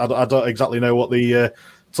know. I don't exactly know what the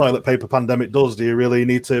toilet paper pandemic does. Do you really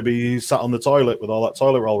need to be sat on the toilet with all that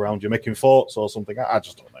toilet roll around you making forts or something? I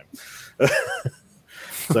just don't know.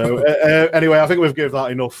 So anyway, I think we've given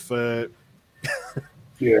that enough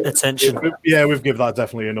attention. We've given that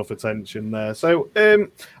definitely enough attention there. So,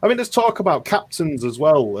 let's talk about captains as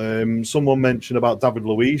well. Someone mentioned about David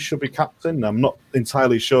Luiz should be captain. I'm not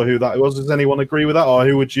entirely sure who that was. Does anyone agree with that, or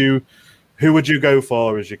who would you go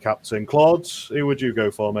for as your captain? Claude, who would you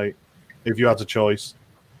go for, mate, if you had a choice?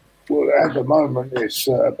 Well, at the moment, it's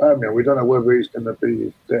Aubameyang. We don't know whether he's going to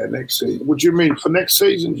be there next season. What do you mean for next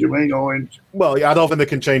season? Do you mean Well, I don't think they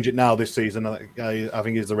can change it now this season. I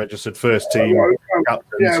think he's the registered first team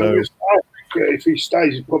captain. Yeah, so. I think if he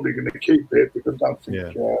stays, he's probably going to keep it because I don't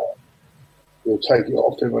think he'll take it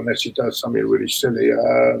off him unless he does something really silly.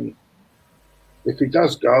 If he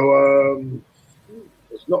does go,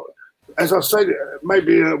 it's not. As I said,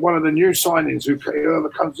 maybe one of the new signings whoever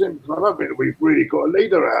comes in. I don't think we've really got a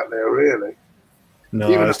leader out there, really. No,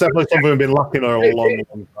 it's definitely something we've been lacking all along.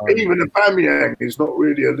 Even Aubameyang is not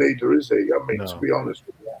really a leader, is he? I mean, to be honest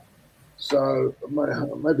with you. So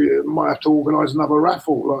maybe it might have to organise another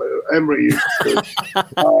raffle like Emery used to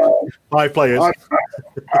do. 5 players.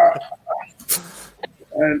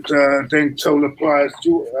 And then tell the players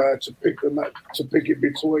to pick it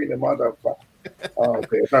between them. I don't.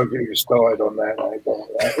 Don't get you started on that.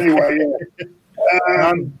 Anyway,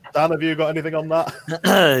 Dan, have you got anything on that?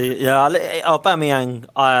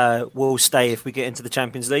 Aubameyang will stay if we get into the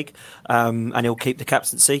Champions League, and he'll keep the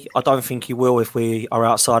captaincy. I don't think he will if we are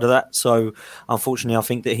outside of that. So, unfortunately, I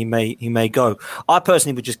think that he may go. I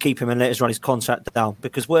personally would just keep him and let us run his contract down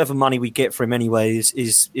because whatever money we get for him anyway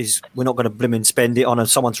is we're not going to blimmin' spend it on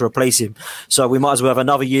someone to replace him. So we might as well have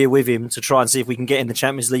another year with him to try and see if we can get in the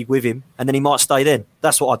Champions League with him, and then he might stay then.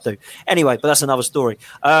 That's what I'd do. Anyway, but that's another story.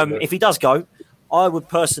 If he does go, I would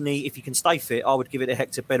personally, if he can stay fit, I would give it to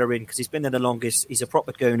Hector Bellerin because he's been there the longest. He's a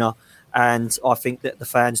proper gooner, and I think that the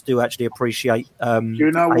fans do actually appreciate a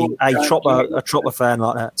Tropper fan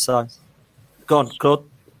like that. So, go on, Claude.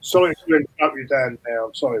 Sorry to interrupt you, Dan. Now,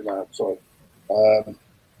 I'm sorry, man. Sorry.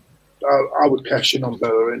 I would cash in on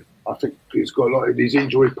Bellerin. I think he's got a lot of these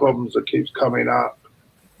injury problems that keeps coming up.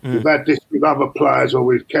 We've had this with other players where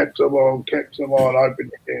we've kept them on,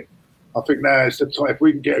 open again. I think now it's the time. If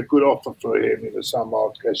we can get a good offer for him in the summer,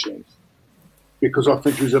 I'd cash in. Because I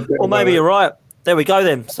think he's a bit. Well, maybe you're right. There we go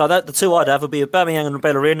then. So the two I'd have would be Aubameyang and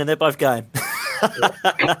Bellerin, and they're both game.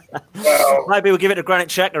 Maybe we'll give it to Granit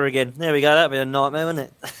Xhaka again. There we go. That'd be a nightmare,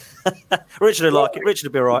 wouldn't it? Richard would like it. Richard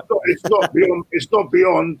would be all right. It's not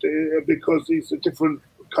beyond because he's a different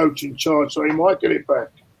coach in charge, so he might get it back.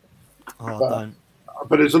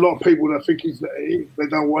 But there's a lot of people that think they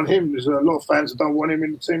don't want him. There's a lot of fans that don't want him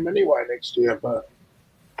in the team anyway next year. But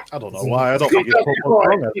I don't know why. I don't think it's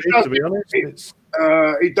wrong, to be honest.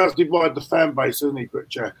 He does divide the fan base, doesn't he,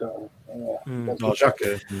 Xhaka?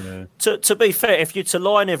 Xhaka. To be fair, if you're to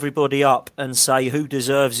line everybody up and say who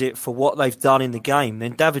deserves it for what they've done in the game,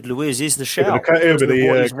 then David Luiz is the shout. It'll be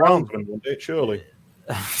the groundsman, wouldn't it, surely?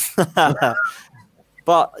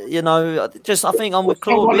 But, I think I'm with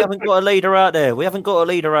Claude. We haven't got a leader out there.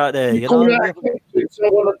 You know?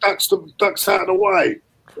 Someone ducks out of the way.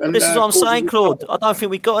 And, this is what I'm saying, Claude. I don't think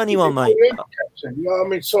we got anyone, mate.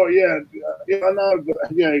 Sorry, I know.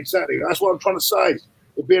 Yeah, exactly. That's what I'm trying to say.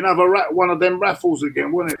 It'd be another one of them raffles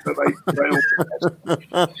again, wouldn't it?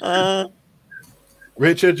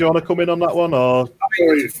 Richard, do you want to come in on that one? Or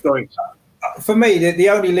sorry. For me, the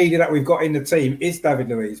only leader that we've got in the team is David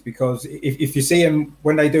Luiz because if you see him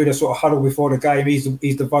when they do the sort of huddle before the game, he's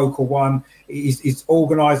the vocal one. He's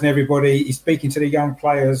organising everybody. He's speaking to the young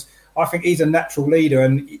players. I think he's a natural leader,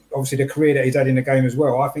 and obviously the career that he's had in the game as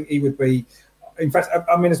well. I think he would be. In fact,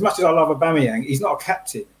 I mean, as much as I love Aubameyang, he's not a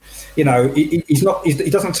captain. He's not. He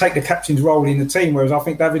doesn't take the captain's role in the team, whereas I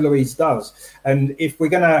think David Luiz does. And if we're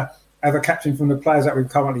going to have a captain from the players that we've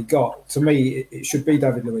currently got, to me, it should be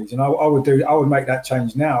David Luiz. And I would make that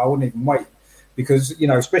change now. I wouldn't even wait because,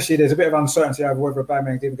 especially there's a bit of uncertainty over whether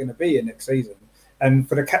Aubameyang's even going to be here next season. And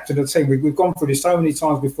for the captain of the team, we've gone through this so many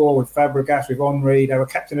times before with Fabregas, with Henry. They were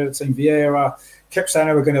captain of the team, Vieira, kept saying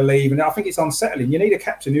they were going to leave. And I think it's unsettling. You need a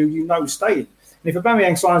captain who staying. And if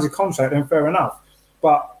Aubameyang signs a contract, then fair enough.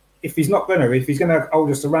 But if he's not going to, if he's going to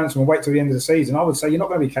hold us to ransom and wait till the end of the season, I would say you're not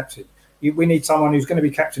going to be captain. We need someone who's going to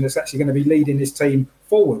be captain that's actually going to be leading this team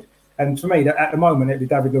forward. And for me, at the moment, it'd be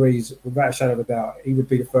David Luiz, without a shadow of a doubt. He would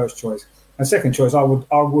be the first choice. And second choice, I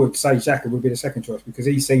would say Xhaka would be the second choice because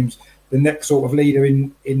he seems the next sort of leader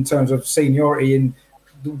in terms of seniority in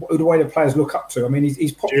the way the players look up to. I mean, he's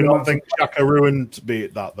Do popular. you not think Xhaka ruined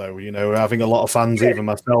that though? You know, having a lot of fans, even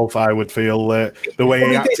myself, I would feel the way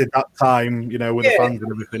he acted that time, you know, with the fans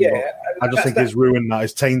and everything. Yeah, I just think he's ruined that.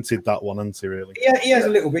 He's tainted that one, hasn't he? Really? Yeah, he has a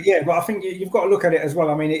little bit. Yeah, but I think you've got to look at it as well.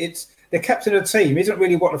 I mean, it's the captain of the team isn't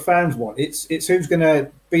really what the fans want. It's who's going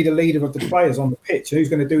to be the leader of the players on the pitch, who's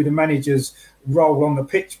going to do the manager's role on the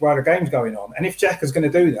pitch while the game's going on. And if Xhaka's going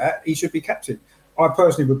to do that, he should be captain. I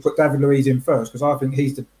personally would put David Luiz in first because I think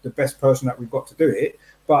he's the best person that we've got to do it.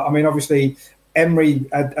 But, I mean, obviously, Emery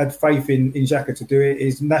had faith in Xhaka to do it.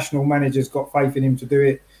 His national manager's got faith in him to do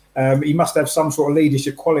it. He must have some sort of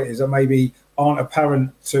leadership qualities that maybe aren't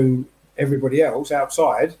apparent to everybody else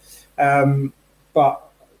outside. But,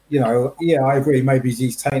 you know, yeah, I agree. Maybe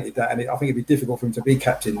he's tainted that, and I think it'd be difficult for him to be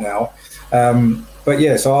captain now. But,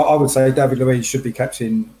 yeah, so I would say David Luiz should be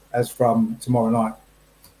captain as from tomorrow night.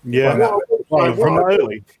 Yeah, from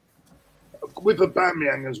early. With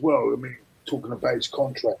Aubameyang as well, I mean, talking about his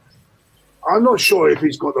contract, I'm not sure if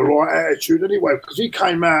he's got the right attitude anyway, because he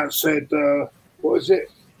came out and said, what is it?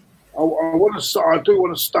 I do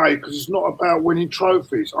want to stay because it's not about winning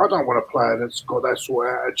trophies. I don't want a player that's got that sort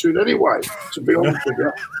of attitude anyway, to be honest with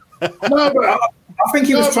you. No, but I think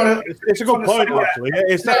he was trying to. It's a good point, actually. Yeah,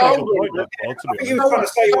 it's definitely a good point. I think he was trying to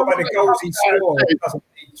say by the goals he scored, he doesn't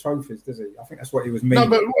need trophies, does he? I think that's what he was meaning. No,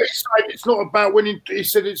 but what he's saying, it's not about winning. He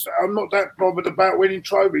said, I'm not that bothered about winning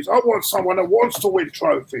trophies. I want someone that wants to win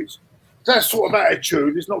trophies. That sort of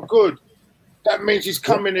attitude is not good. That means he's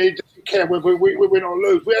coming in, doesn't care whether we win or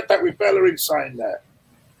lose. We had that with Bellerin saying that.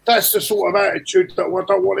 That's the sort of attitude that I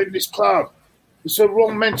don't want in this club. It's a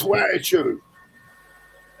wrong mental attitude.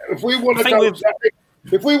 If we want to go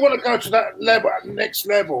to that level, next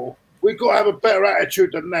level, we've got to have a better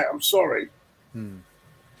attitude than that. I'm sorry.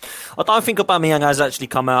 I don't think Aubameyang has actually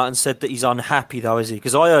come out and said that he's unhappy, though, is he?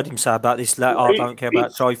 Because I heard him say about this. I don't care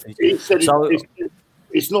about trophies. He said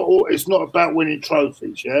it's not about winning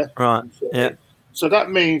trophies. Yeah. Right. Yeah. So that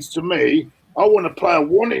means to me, I want a player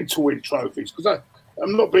wanting to win trophies because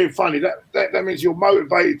I'm not being funny. That means you're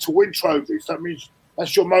motivated to win trophies. That means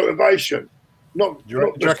that's your motivation. Do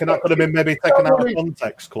you reckon that could have been maybe taken out of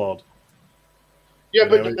context, Claude? Yeah,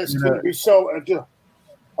 but there's going to be so. As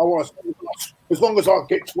long as I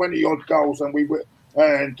get 20 odd goals and it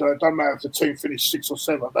don't matter if the team finished 6 or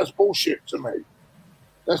 7. That's bullshit to me.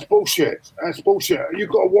 That's bullshit. You've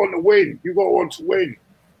got to want to win. You've got to want to win.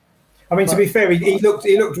 I mean, to be fair, he looked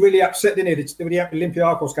really upset, didn't he? The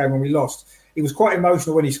Olympiacos game when we lost. He was quite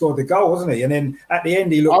emotional when he scored the goal, wasn't he? And then at the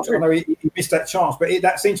end, he looked. I know he missed that chance, but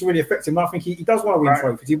that seemed to really affect him. I think he does want to win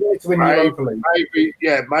trophies. He wanted to win the Europa League.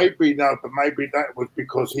 Maybe that was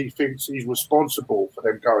because he thinks he's responsible for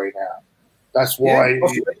them going out. That's why. In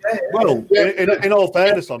all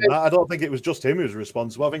fairness on that, I don't think it was just him who was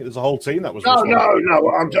responsible. I think there's a whole team that was responsible. No.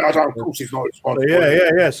 Of course, he's not responsible.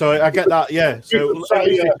 Yeah. So I get that. Yeah. So at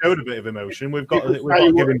least he showed a bit of emotion. We've got to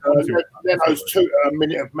give him. Leno's a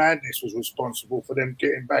minute of madness was responsible for them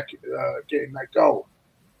getting that goal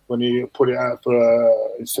when he put it out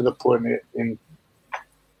for instead of putting it in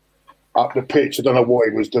up the pitch. I don't know what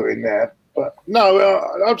he was doing there. But no,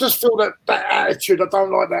 I just feel that attitude. I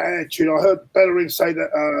don't like that attitude. I heard Bellerin say that.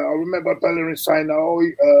 I remember Bellerin saying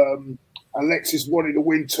that Alexis wanted to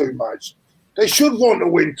win too much. They should want to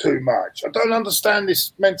win too much. I don't understand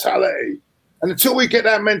this mentality. And until we get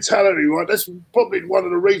that mentality right, that's probably one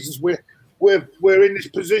of the reasons we're in this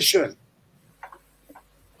position.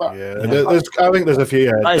 But, I think there's a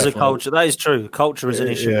few. That is a culture. That is true. Culture is an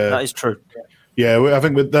issue. That is true. Yeah, I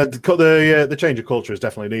think the change of culture is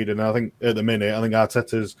definitely needed. And I think at the minute, I think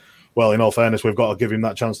Arteta's, well, in all fairness, we've got to give him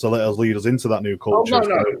that chance to let us lead us into that new culture.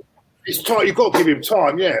 No. It's time. You've got to give him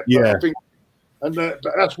time, yeah. Yeah. I think, and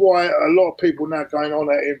that's why a lot of people now going on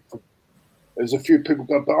at him. There's a few people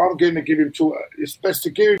going, but I'm going to give him it's best to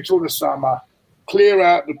give him till the summer, clear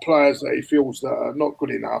out the players that he feels that are not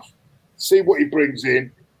good enough, see what he brings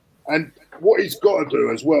in, and what he's got to do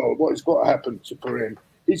as well, what has got to happen for him.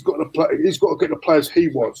 He's got to get the players he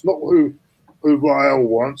wants, not who Raul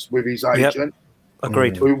wants with his agent. Yep.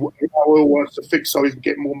 Agreed. Who Raul wants to fix so he can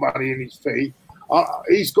get more money in his fee.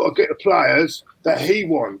 He's got to get the players that he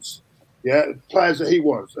wants. Yeah, the players that he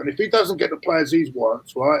wants. And if he doesn't get the players he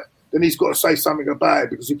wants, right, then he's got to say something about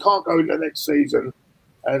it because he can't go into the next season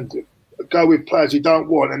and go with players he don't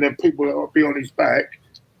want and then people will be on his back.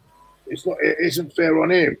 It isn't fair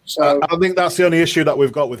on him. So I think that's the only issue that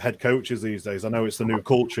we've got with head coaches these days. I know it's the new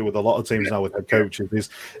culture with a lot of teams now with head coaches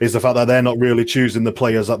is the fact that they're not really choosing the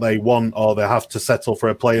players that they want, or they have to settle for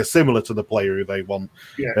a player similar to the player who they want,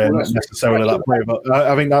 not necessarily that player. But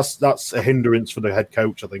I think that's a hindrance for the head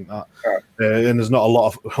coach. I think that, and there's not a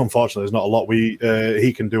lot of, unfortunately, there's not a lot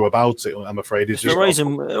he can do about it. I'm afraid it's the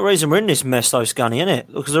reason we're in this mess, though, Scunny, isn't it?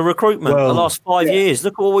 Because of recruitment, the last 5 years.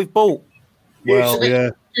 Look at what we've bought. This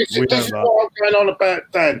is what I'm going on about,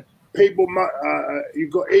 Dan. People,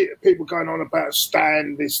 you've got people going on about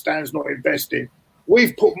Stan's not investing.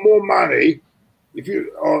 We've put more money. If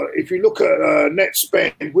you look at net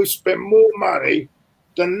spend, we've spent more money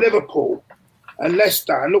than Liverpool and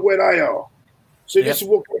Leicester, and look where they are. So this is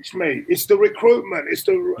what gets me. It's the recruitment. It's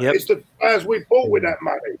the players we bought with that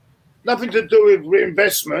money. Nothing to do with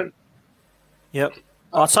reinvestment. Yep.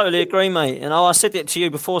 I totally agree, mate. And I said it to you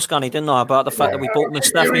before, Scunny, didn't I, about the fact that we bought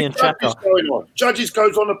Mustafi and Xhaka. Judges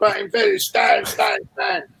goes on about investing. Stan.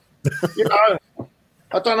 You know,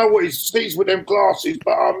 I don't know what he sees with them glasses,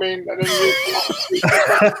 but I mean,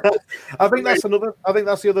 I think that's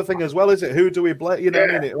the other thing as well. Is it who do we blame? You know,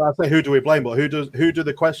 what I mean, I say who do we blame, but who do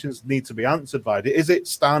the questions need to be answered by? Is it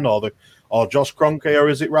Stan or Josh Kroenke, or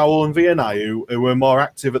is it Raul and Vianney who are more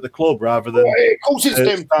active at the club rather than? Of course, it's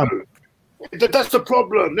them. Stan. That's the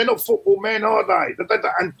problem. They're not football men, are they?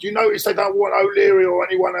 And you notice they don't want O'Leary or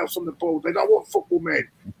anyone else on the board. They don't want football men.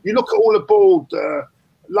 You look at all the board,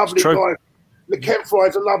 lovely guy. The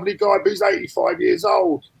Kempfry's a lovely guy, but he's 85 years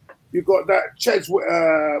old. You've got that Chip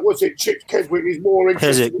Keswick is more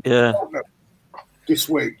interested this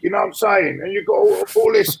week. You know what I'm saying? And you've got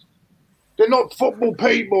all this. They're not football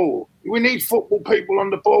people. We need football people on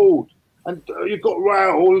the board. And you've got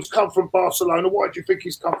Raul, who's come from Barcelona. Why do you think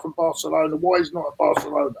he's come from Barcelona? Why he's not at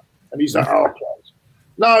Barcelona? And he's at our place.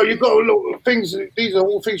 No, you've got to look at things. These are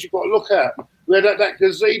all things you've got to look at. We had that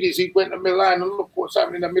Gazidis. He went to Milan, and look what's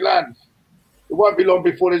happening at Milan. It won't be long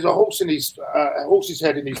before there's a horse's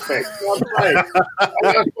head in his bed. You know what I'm saying?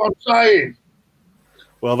 That's what I'm saying.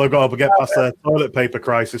 Well, they've got to get past their toilet paper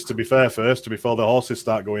crisis, to be fair, first, before the horses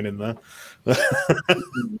start going in there. But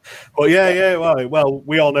well,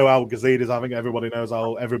 we all know how Gazidis. I think everybody knows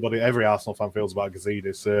how every Arsenal fan feels about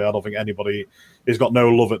Gazidis. I don't think anybody has got no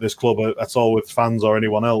love at this club at all with fans or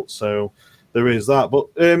anyone else. So there is that. But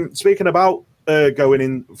speaking about going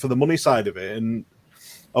in for the money side of it, and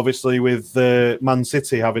obviously with Man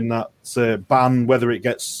City having that ban, whether it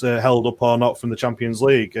gets held up or not from the Champions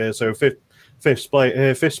League, so fifth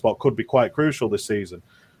spot could be quite crucial this season.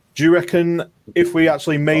 Do you reckon if we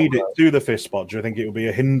actually made it to the fifth spot, do you think it would be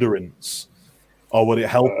a hindrance, or would it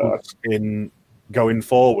help us in going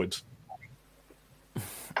forward?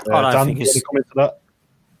 I don't think it's going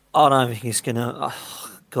to.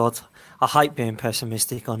 Oh, God, I hate being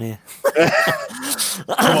pessimistic on here.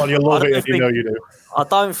 Come on, you love it, and you know you do. I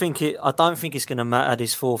don't think it's going to matter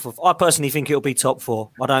this fourth. I personally think it'll be top four.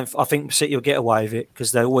 I think City will get away with it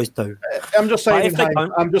because they always do. I'm just saying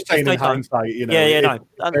in hindsight. You know,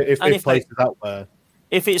 if place is out there,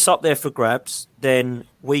 if it's up there for grabs, then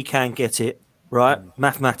we can get it right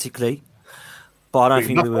mathematically. But I don't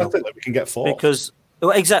think we will. We can get fourth because.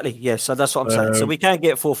 Well, exactly, yes. So that's what I'm saying. So we can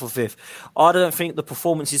get fourth or fifth. I don't think the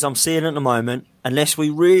performances I'm seeing at the moment, unless we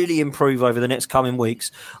really improve over the next coming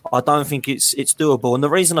weeks, I don't think it's doable. And the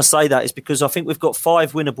reason I say that is because I think we've got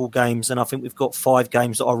 5 winnable games, and I think we've got 5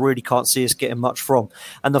 games that I really can't see us getting much from.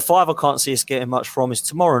 And the 5 I can't see us getting much from is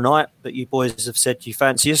tomorrow night, but you boys have said you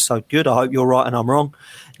fancy us, so good. I hope you're right and I'm wrong.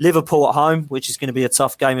 Liverpool at home, which is going to be a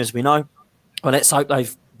tough game, as we know. Well, let's hope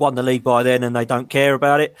they've won the league by then and they don't care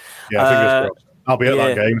about it. Yeah, fingers crossed. I'll be at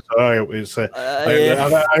that game, so I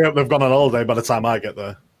hope they've gone on holiday by the time I get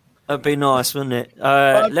there. That'd be nice, wouldn't it?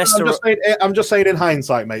 Leicester. I'm just saying in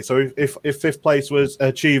hindsight, mate. So if fifth place was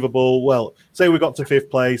achievable, well, say we got to fifth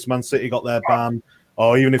place, Man City got their ban,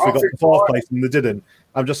 or even if we got to fourth place and they didn't.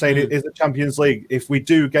 I'm just saying, is the Champions League, if we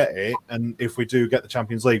do get it, and if we do get the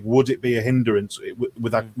Champions League, would it be a hindrance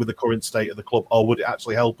with the current state of the club, or would it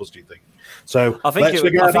actually help us, do you think? So I think it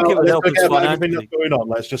would help us financially. That's going on.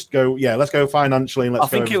 Let's just go. Yeah, let's go financially. And I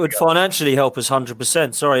think it would financially help us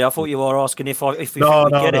 100%. Sorry, I thought you were asking if we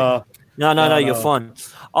get it. No, you're fine.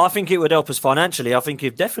 I think it would help us financially. I think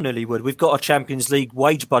it definitely would. We've got a Champions League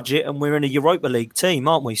wage budget and we're in a Europa League team,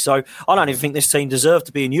 aren't we? So I don't even think this team deserves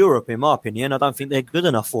to be in Europe, in my opinion. I don't think they're good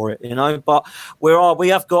enough for it, you know. But we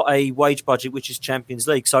have got a wage budget, which is Champions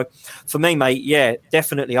League. So for me, mate, yeah,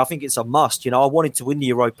 definitely. I think it's a must. You know, I wanted to win the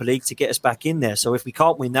Europa League to get us back in there. So if we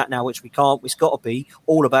can't win that now, which we can't, it's got to be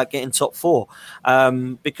all about getting top 4.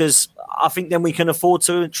 Because I think then we can afford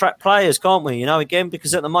to attract players, can't we? You know, again,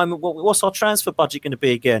 because at the moment, what's our transfer budget going to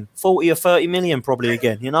be again. 40 or 30 million probably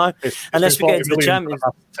again, you know? Unless we get into the Champions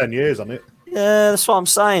League. 10 years, hasn't it? Yeah, that's what I'm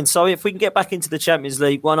saying. So if we can get back into the Champions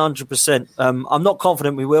League, 100%. I'm not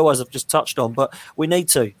confident we will, as I've just touched on, but we need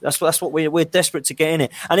to. That's what we're desperate to get in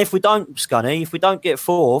it. And if we don't, Scunny, if we don't get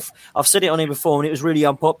fourth, I've said it on here before, and it was really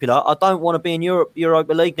unpopular. I don't want to be in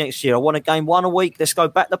Europa League next year. I want a game one a week. Let's go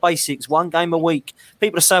back to basics. One game a week.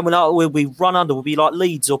 People are saying we'll be run under. We'll be like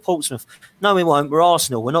Leeds or Portsmouth. No, we won't. We're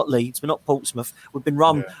Arsenal. We're not Leeds. We're not Portsmouth. We've been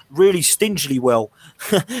run really stingily well.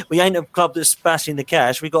 We ain't a club that's smashing the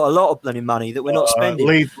cash. We've got a lot of bloody money that we're not spending.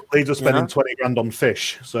 Leeds are spending 20 grand on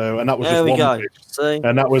fish, and that was just one fish. See?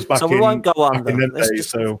 And that was back so we won't go under.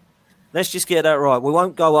 Let's just get that right. We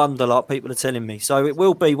won't go under like people are telling me. So it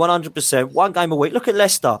will be 100%, one game a week. Look at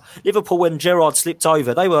Leicester. Liverpool, when Gerrard slipped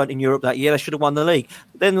over, they weren't in Europe that year. They should have won the league.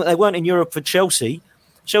 Then they weren't in Europe for Chelsea.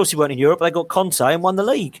 Chelsea weren't in Europe. They got Conte and won the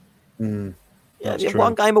league. That's true.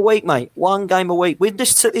 One game a week, mate. One game a week.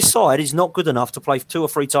 This side is not good enough to play 2 or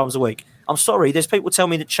 3 times a week. I'm sorry. There's people tell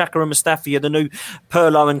me that Xhaka and Mustafi are the new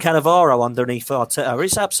Pirlo and Cannavaro underneath Arteta.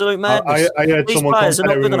 It's absolute madness. I heard someone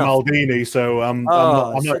comparing with Maldini, so I'm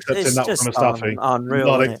not accepting that from Mustafi.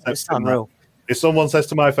 Unreal. It's unreal. If someone says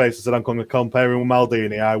to my face that I'm comparing with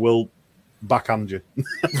Maldini, I will backhand you.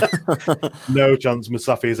 No chance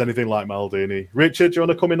Mustafi is anything like Maldini. Richard, do you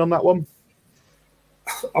want to come in on that one?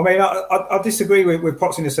 I mean, I disagree with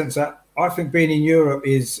Potts in the sense that I think being in Europe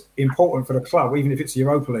is important for the club, even if it's the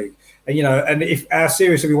Europa League. And, and if how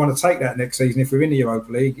seriously we want to take that next season, if we're in the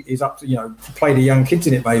Europa League, is up to, to play the young kids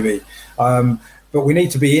in it, maybe. But we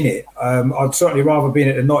need to be in it. I'd certainly rather be in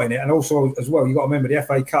it than not in it. And also, as well, you've got to remember the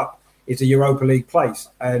FA Cup is a Europa League place.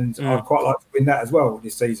 And I'd quite like to win that as well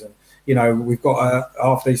this season. We've got a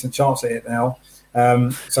half-decent chance at it now.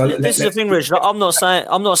 So this is the thing, Rich. I'm not saying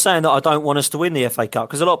that I don't want us to win the FA Cup,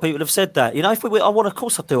 because a lot of people have said that. If we, of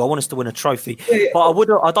course I do. I want us to win a trophy,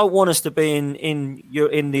 but I don't want us to be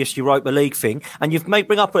in this Europa League thing. And you've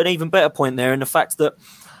bring up an even better point there in the fact that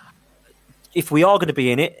if we are going to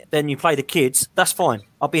be in it, then you play the kids. That's fine.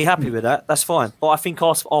 I'll be happy with that. That's fine. But I think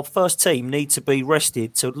our first team need to be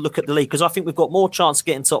rested to look at the league, because I think we've got more chance of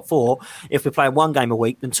getting top 4 if we're playing 1 game a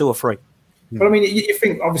week than 2 or 3. But I mean, you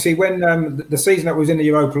think obviously when the season that was in the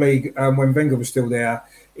Europa League, when Wenger was still there,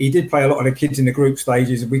 he did play a lot of the kids in the group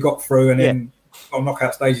stages. We got through, and then on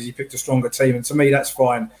knockout stages, he picked a stronger team. And to me, that's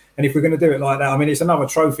fine. And if we're going to do it like that, I mean, it's another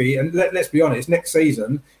trophy. And let's be honest, next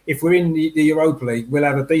season, if we're in the Europa League, we'll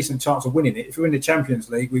have a decent chance of winning it. If we're in the Champions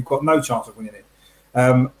League, we've got no chance of winning it.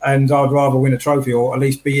 And I'd rather win a trophy, or at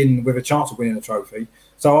least be in with a chance of winning a trophy.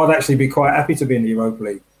 So I'd actually be quite happy to be in the Europa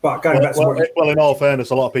League. But going back to in all fairness,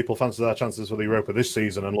 a lot of people fancied their chances for the Europa this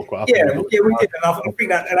season, and look what happened. Yeah, we did. And I think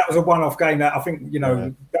that was a one-off game. That I think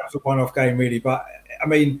that was a one-off game, really. But I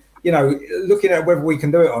mean, looking at whether we can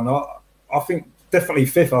do it or not, I think definitely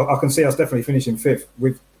 5th. I can see us definitely finishing 5th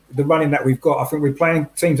with the running that we've got. I think we're playing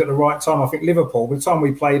teams at the right time. I think Liverpool, by the time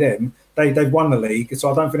we play them, they've won the league,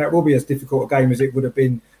 so I don't think that will be as difficult a game as it would have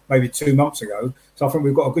been maybe 2 months ago. So I think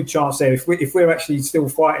we've got a good chance there. If we're actually still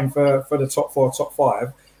fighting for the top 4, top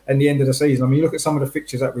 5. And the end of the season. I mean, you look at some of the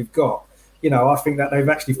fixtures that we've got, I think that they've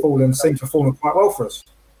actually seem to have fallen quite well for us.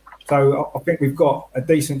 So I think we've got a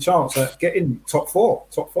decent chance at getting top 4,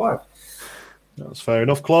 top 5. That's fair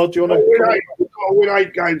enough. Claude, do you want to? We've got to win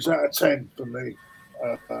 8 games out of 10 for me.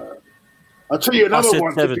 I'll tell you another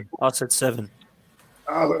one. I said 7.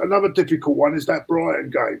 Another difficult one is that Brighton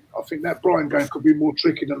game. I think that Brighton game could be more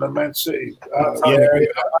tricky than the Man City. I think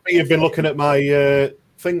you've been looking at my...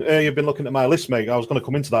 you've been looking at my list, mate. I was going to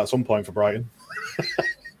come into that at some point for Brighton.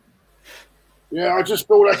 Yeah, I just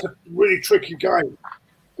feel that's a really tricky game,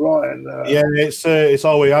 Brighton. It's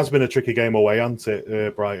always has been a tricky game away, hasn't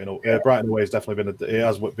it? Brighton away has definitely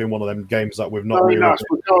been one of them games that we've not. Very nice.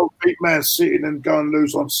 We go beat Man City and then go and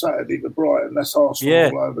lose on Saturday to Brighton. That's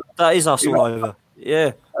Arsenal all over. That is us all over.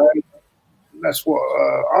 Yeah, that's what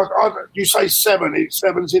you say. 7.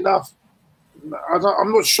 7's enough.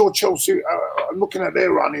 I'm not sure Chelsea, I'm looking at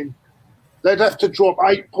their running, they'd have to drop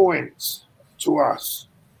 8 points to us.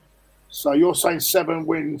 So you're saying 7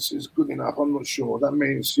 wins is good enough? I'm not sure. That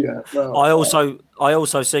means, Well, I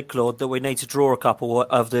also said, Claude, that we need to draw a couple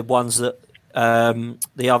of the ones that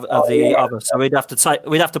the other. So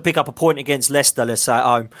we'd have to pick up a point against Leicester, let's say at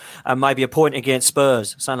home, and maybe a point against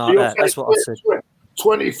Spurs, something like that. That's what I said.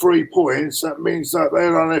 23 points, that means that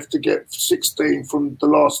they'll only have to get 16 from the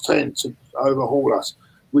last 10 to overhaul us,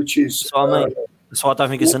 which is... That's what I mean. So I don't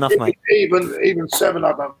think it's enough, mate. Even 7,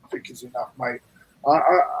 I don't think is enough, mate.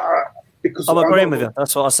 Because I'm agreeing with you.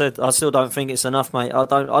 That's what I said. I still don't think it's enough, mate. I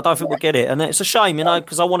don't think we'll get it, and it's a shame,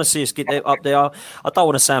 because I want to see us get up there. I don't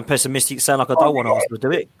want to sound pessimistic, sound like I don't want Arsenal to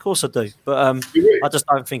do it. Of course I do, but I just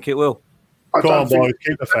don't think it will. Come on, boys,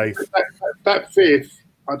 keep the faith. That fifth,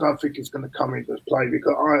 I don't think it's going to come into play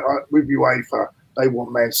because I with UEFA, they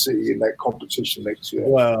want Man City in that competition next year.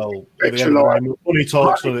 Well, money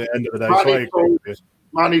talks at the end of the day.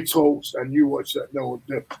 Money talks, and you watch that.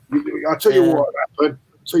 I tell you what happened.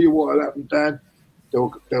 What'll happen, Dan.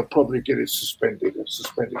 They'll probably get it suspended. A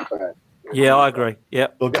suspended ban. Yeah, I agree. Yeah,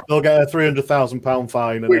 they'll get a £300,000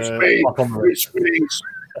 fine, which means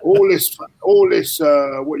all this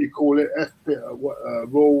what you call it,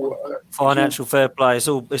 rule, financial fair play. It's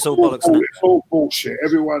all bollocks. It's all bullshit.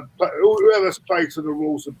 Whoever's played to the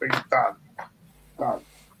rules have been done.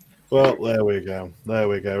 Well, there we go.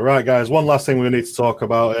 Right, guys, one last thing we need to talk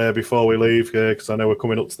about before we leave, because I know we're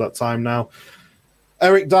coming up to that time now.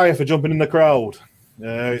 Eric Dyer for jumping in the crowd.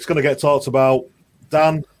 It's going to get talked about.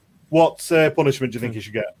 Dan, what punishment do you think he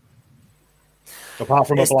should get? Apart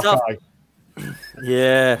from a black eye.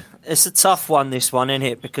 Yeah, it's a tough one, this one, isn't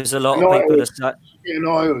it? Because a lot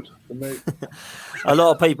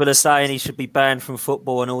of people are saying he should be banned from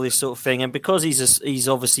football and all this sort of thing. And because he's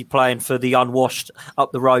obviously playing for the unwashed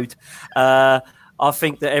up the road, I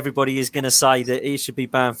think that everybody is going to say that he should be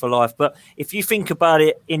banned for life. But if you think about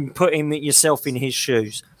it, in putting yourself in his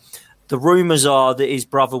shoes, the rumours are that his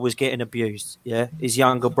brother was getting abused, his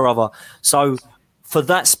younger brother. So for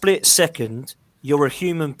that split second, you're a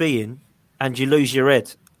human being and you lose your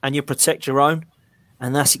head and you protect your own.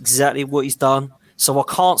 And that's exactly what he's done. So I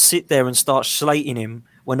can't sit there and start slating him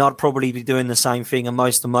when I'd probably be doing the same thing, and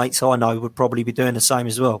most of the mates I know would probably be doing the same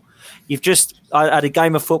as well. You've just had a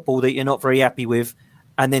game of football that you're not very happy with,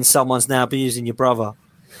 and then someone's now abusing your brother.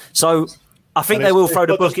 So I think they will throw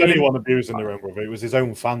the book in. Anyone abusing their own brother, it was his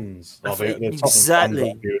own fans.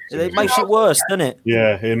 Exactly. It makes it worse, doesn't it?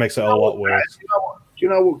 Yeah, it makes it a lot worse. Do you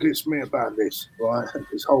know what gets me about this, right?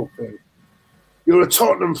 This whole thing. You're a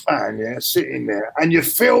Tottenham fan, sitting there, and you're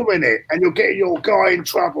filming it, and you're getting your guy in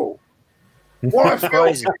trouble. Why film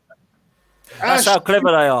it? That's how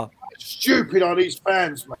clever they are. Stupid are these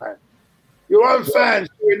fans, man. Your own fans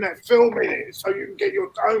doing that, filming it, so you can get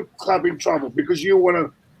your own club in trouble because you want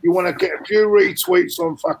to get a few retweets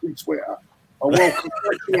on fucking Twitter. Oh, well,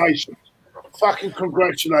 congratulations. Fucking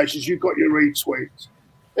congratulations, you got your retweets.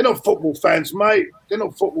 They're not football fans, mate. They're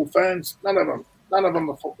not football fans. None of them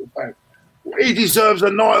are football fans. He deserves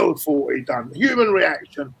a night for what he done. Human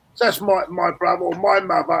reaction. That's my brother or my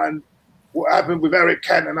mother, and what happened with Eric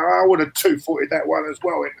Cantona. I would have two-footed that one as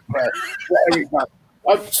well in the crowd.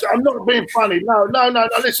 I'm not being funny. No.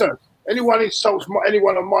 Listen, anyone insults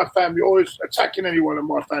anyone of my family or is attacking anyone of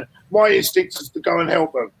my family, my instinct is to go and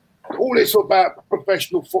help them. All this about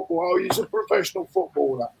professional football. Oh, he's a professional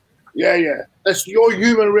footballer. Yeah. That's your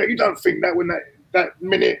human reaction. You don't think that when that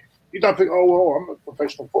minute. You don't think, I'm a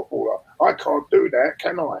professional footballer. I can't do that,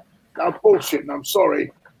 can I? No, bullshit. I'm sorry.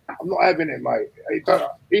 I'm not having it, mate.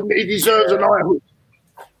 He deserves an eye.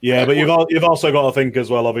 Yeah, but you've also got to think as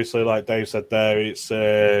well. Obviously, like Dave said there, it's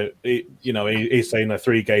he's saying a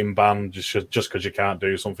 3-game ban just because you can't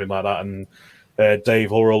do something like that. And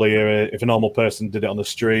Dave Hurrell here, if a normal person did it on the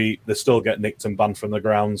street, they still get nicked and banned from the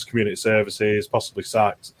grounds, community services, possibly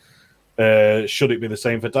sacked. Should it be the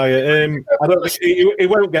same for Dyer? I don't think he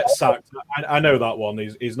won't get sacked. I know that one.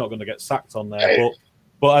 He's not going to get sacked on there,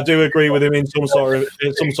 but I do agree with him in some sort of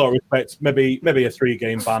respect. Maybe a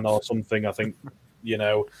 3-game ban or something. I think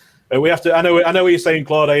we have to. I know what you're saying,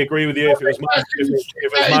 Claude. I agree with you. If it was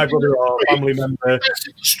my brother or family member, that's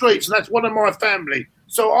in the streets, and that's one of my family.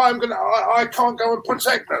 So I can't go and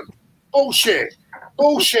protect them. Bullshit.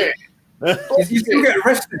 You still get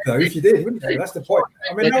arrested though if you did, wouldn't you? That's the point.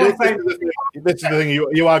 I mean, this is the thing.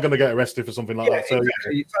 You are going to get arrested for something like that. So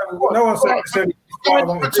exactly. No one's saying. So I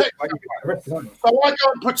go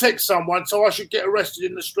and protect someone, so I should get arrested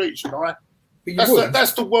in the street, should I?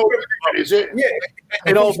 That's the world, is it? Yeah.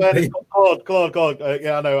 In all fairness, Claude.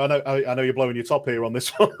 Yeah, I know you're blowing your top here on this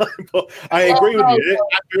one, but I agree with you.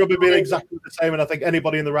 It would be exactly the same, and I think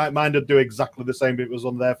anybody in the right mind would do exactly the same if it was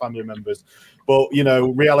on their family members. But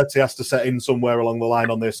reality has to set in somewhere along the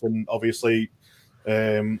line on this, and obviously,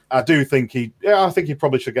 I do think he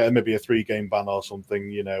probably should get maybe a 3-game ban or something.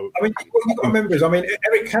 I mean, what you've got to remember is,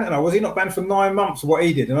 Eric Cantona, was he not banned for 9 months? What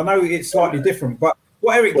he did, and I know it's slightly different, but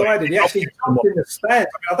what Eric Dyer did, he actually jumped in the stands.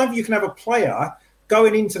 I don't think you can have a player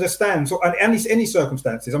going into the stands or any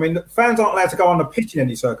circumstances. Fans aren't allowed to go on the pitch in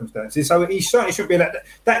any circumstances, so he certainly shouldn't be allowed.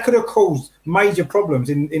 That could have caused major problems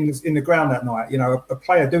in the ground that night. A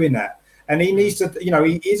player doing that. And he needs to,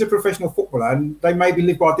 he's a professional footballer, and they maybe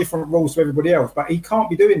live by different rules to everybody else, but he can't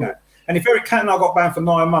be doing that. And if Eric Cantona got banned for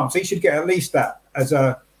 9 months, he should get at least that as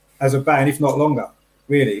a ban, if not longer.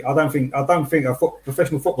 Really, I don't think a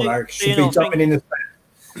professional footballer should be jumping in the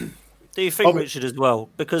stand. Do you think, Richard, as well?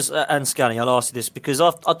 Because and Scanny, I'll ask you this because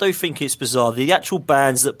I do think it's bizarre the actual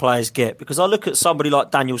bans that players get. Because I look at somebody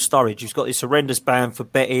like Daniel Sturridge, who's got this horrendous ban for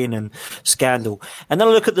betting and scandal, and then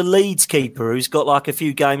I look at the Leeds keeper, who's got like a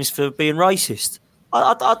few games for being racist.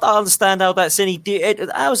 I don't understand how that's how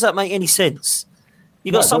does that make any sense?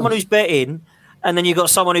 You got someone who's betting, and then you got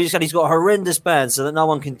someone who's got a horrendous ban so that no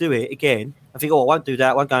one can do it again. I think, I won't do that.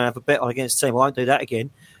 I won't go and have a bet on against the team. I won't do that again.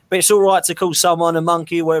 But it's all right to call someone a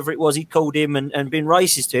monkey or whatever it was he called him and been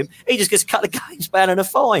racist to him. He just gets cut the games ban and a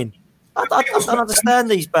fine. I don't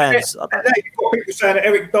understand these bans. You've got people saying that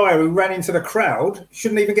Eric Dyer, who ran into the crowd,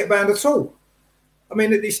 shouldn't even get banned at all. I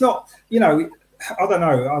mean, it's not, I don't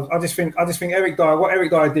know. I just think Eric Dyer, what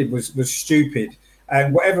Eric Dyer did was stupid.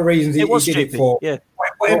 And whatever reasons he did it for,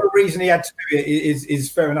 whatever reason he had to do it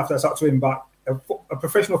is fair enough. That's up to him. But a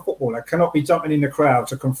professional footballer cannot be jumping in the crowd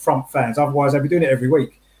to confront fans. Otherwise, they'd be doing it every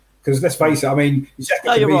week. Because let's face it, I mean,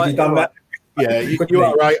 you're done right. that. Yeah, you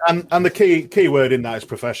are right. And the key word in that is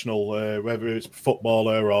professional, whether it's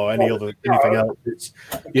footballer or anything else. It's,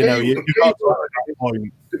 you got that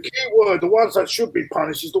point. The key word, the ones that should be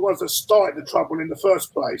punished, is the ones that started the trouble in the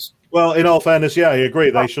first place. Well, in all fairness, I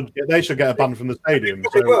agree. They should get a ban from the stadium. They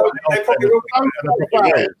probably will.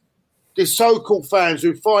 The so-called fans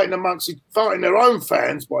who fighting their own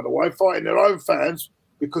fans, by the way,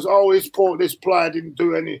 because this player didn't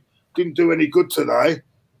do any good today.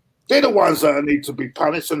 They're the ones that need to be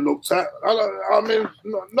punished and looked at. I mean,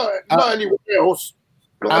 not anyone else.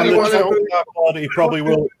 Not anyone else. He probably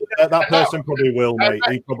will. That person probably will, mate.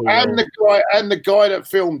 He probably will. The guy that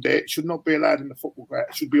filmed it should not be allowed in the football ground.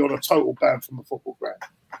 Should be on a total ban from the football ground.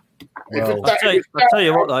 Well, I'll tell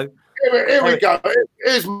you what, though. Here we go.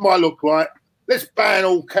 Here's my look, right? Let's ban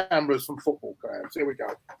all cameras from football grounds. Here we go.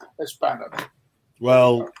 Let's ban them.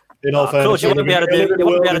 Well, in all fairness, of course, you won't be able to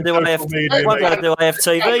do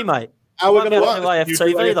AFTV, mate. How are we going to do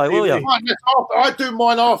AFTV, though, will you? I do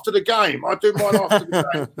mine after the game.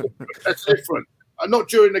 That's different. Not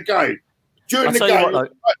during the game. During the game,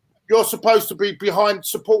 you're supposed to be behind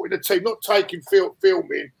supporting the team, not taking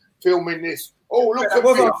filming this. Oh, look at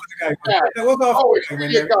me.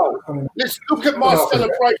 Here you go. Let's look at my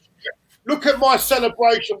celebration. Look at my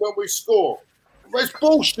celebration when we score. It's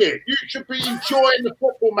bullshit. You should be enjoying the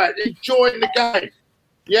football match, enjoying the game.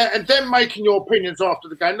 Yeah, and then making your opinions after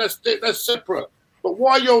the game. That's separate. But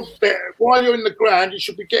while you're in the ground, you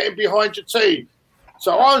should be getting behind your team.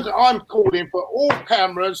 So I'm calling for all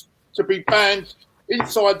cameras to be banned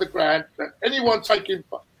inside the ground. That anyone taking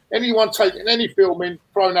any filming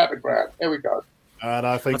thrown out the ground. Here we go. And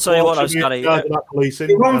I think I'll tell you what, Scotty.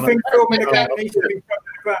 The one thing filming the ground needs to be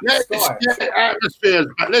thrown out the ground.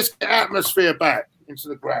 Let's get atmosphere back into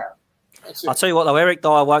the ground. I'll tell you what, though, Eric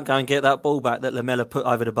Dyer won't go and get that ball back that Lamella put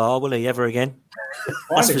over the bar, will he, ever again?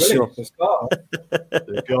 That's for sure.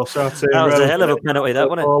 That was a hell of a penalty, that,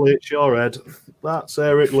 wasn't it? It's your head. That's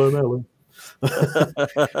Eric Lamella.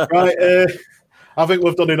 Right, I think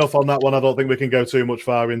we've done enough on that one. I don't think we can go too much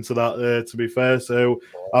far into that, to be fair. So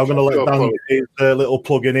I'm going to let Dan get his little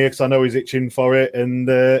plug in here because I know he's itching for it,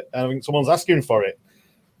 and I think someone's asking for it.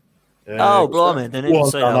 Blimey. Then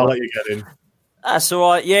I'll let you get in. That's all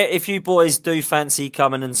right. Yeah, if you boys do fancy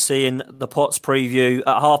coming and seeing the Pots preview at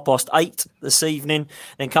 8:30 this evening,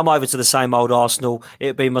 then come over to the Same Old Arsenal.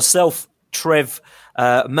 It'll be myself, Trev,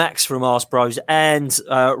 Max from Arse Bros, and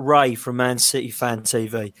Ray from Man City Fan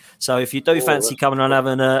TV. So if you do fancy coming and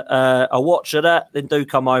having a watch of that, then do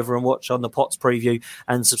come over and watch on the Pots preview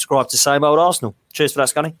and subscribe to Same Old Arsenal. Cheers for that,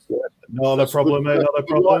 Scunny. Not a problem, mate. Not a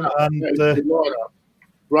problem. And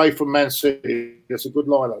Ray from Man City, that's a good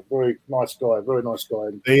lineup. Very nice guy.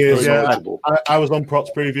 He is, yeah. I was on Prots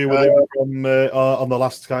preview with him from on the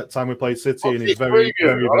last time we played City, and he's very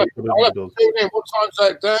good. What time's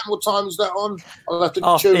that, Dan? What time is that on? I'll have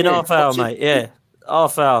to tune in. Half hour, mate, yeah.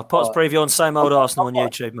 Half hour. Pots preview on Same Old Arsenal on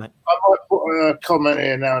YouTube, mate. I might put a comment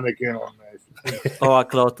here now and again on there. All right,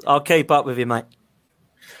 Claude. I'll keep up with you, mate.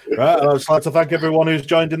 Right, I'd just like to thank everyone who's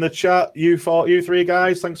joined in the chat. You three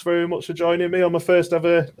guys, thanks very much for joining me on my first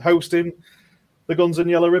ever hosting the Guns and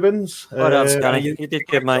Yellow Ribbons. Well done, Scanny. You did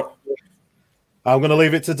good, mate. I'm going to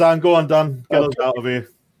leave it to Dan. Go on, Dan. Get us out of here.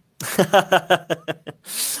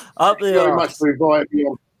 Thank you very much for inviting me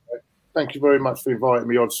on. Thank you very much for inviting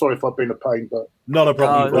me on. Sorry if I've been a pain, but not a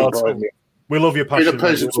problem. We love your passion. It's been a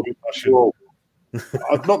pleasure to meet you all.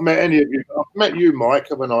 I've not met any of you. I've met you, Mike,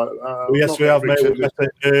 haven't I? Yes, we have, mate.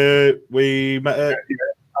 We met at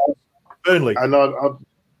Burnley. And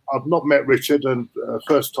I've not met Richard, and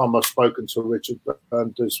first time I've spoken to Richard,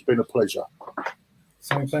 and it's been a pleasure.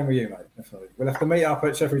 Same with you, mate. Definitely. We'll have to meet up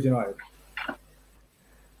at Sheffield United.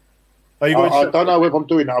 Are you going I don't know if I'm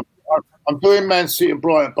doing that. I'm doing Man City and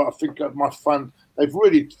Brighton, but I think that my fun, they've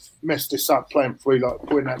really messed this up playing free, like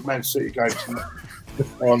putting that Man City game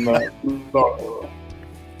on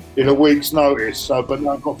in a week's notice. So, but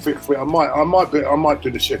no, I've got fit for it. I might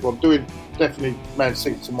do the shift. I'm doing definitely Man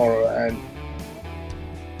City tomorrow and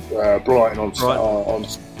Brighton on.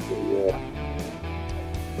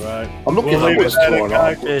 Right. I'm looking at this tomorrow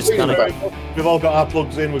night. We've all got our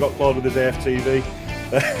plugs in. We've got Claude with his AFTV.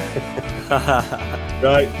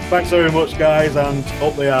 Right. Thanks very much, guys, and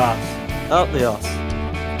up the arse. Up the arse.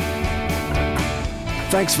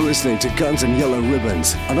 Thanks for listening to Guns and Yellow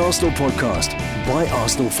Ribbons, an Arsenal podcast by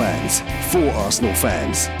Arsenal fans, for Arsenal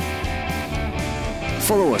fans.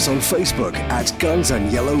 Follow us on Facebook at Guns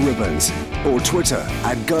and Yellow Ribbons or Twitter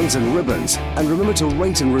at Guns and Ribbons, and remember to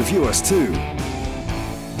rate and review us too.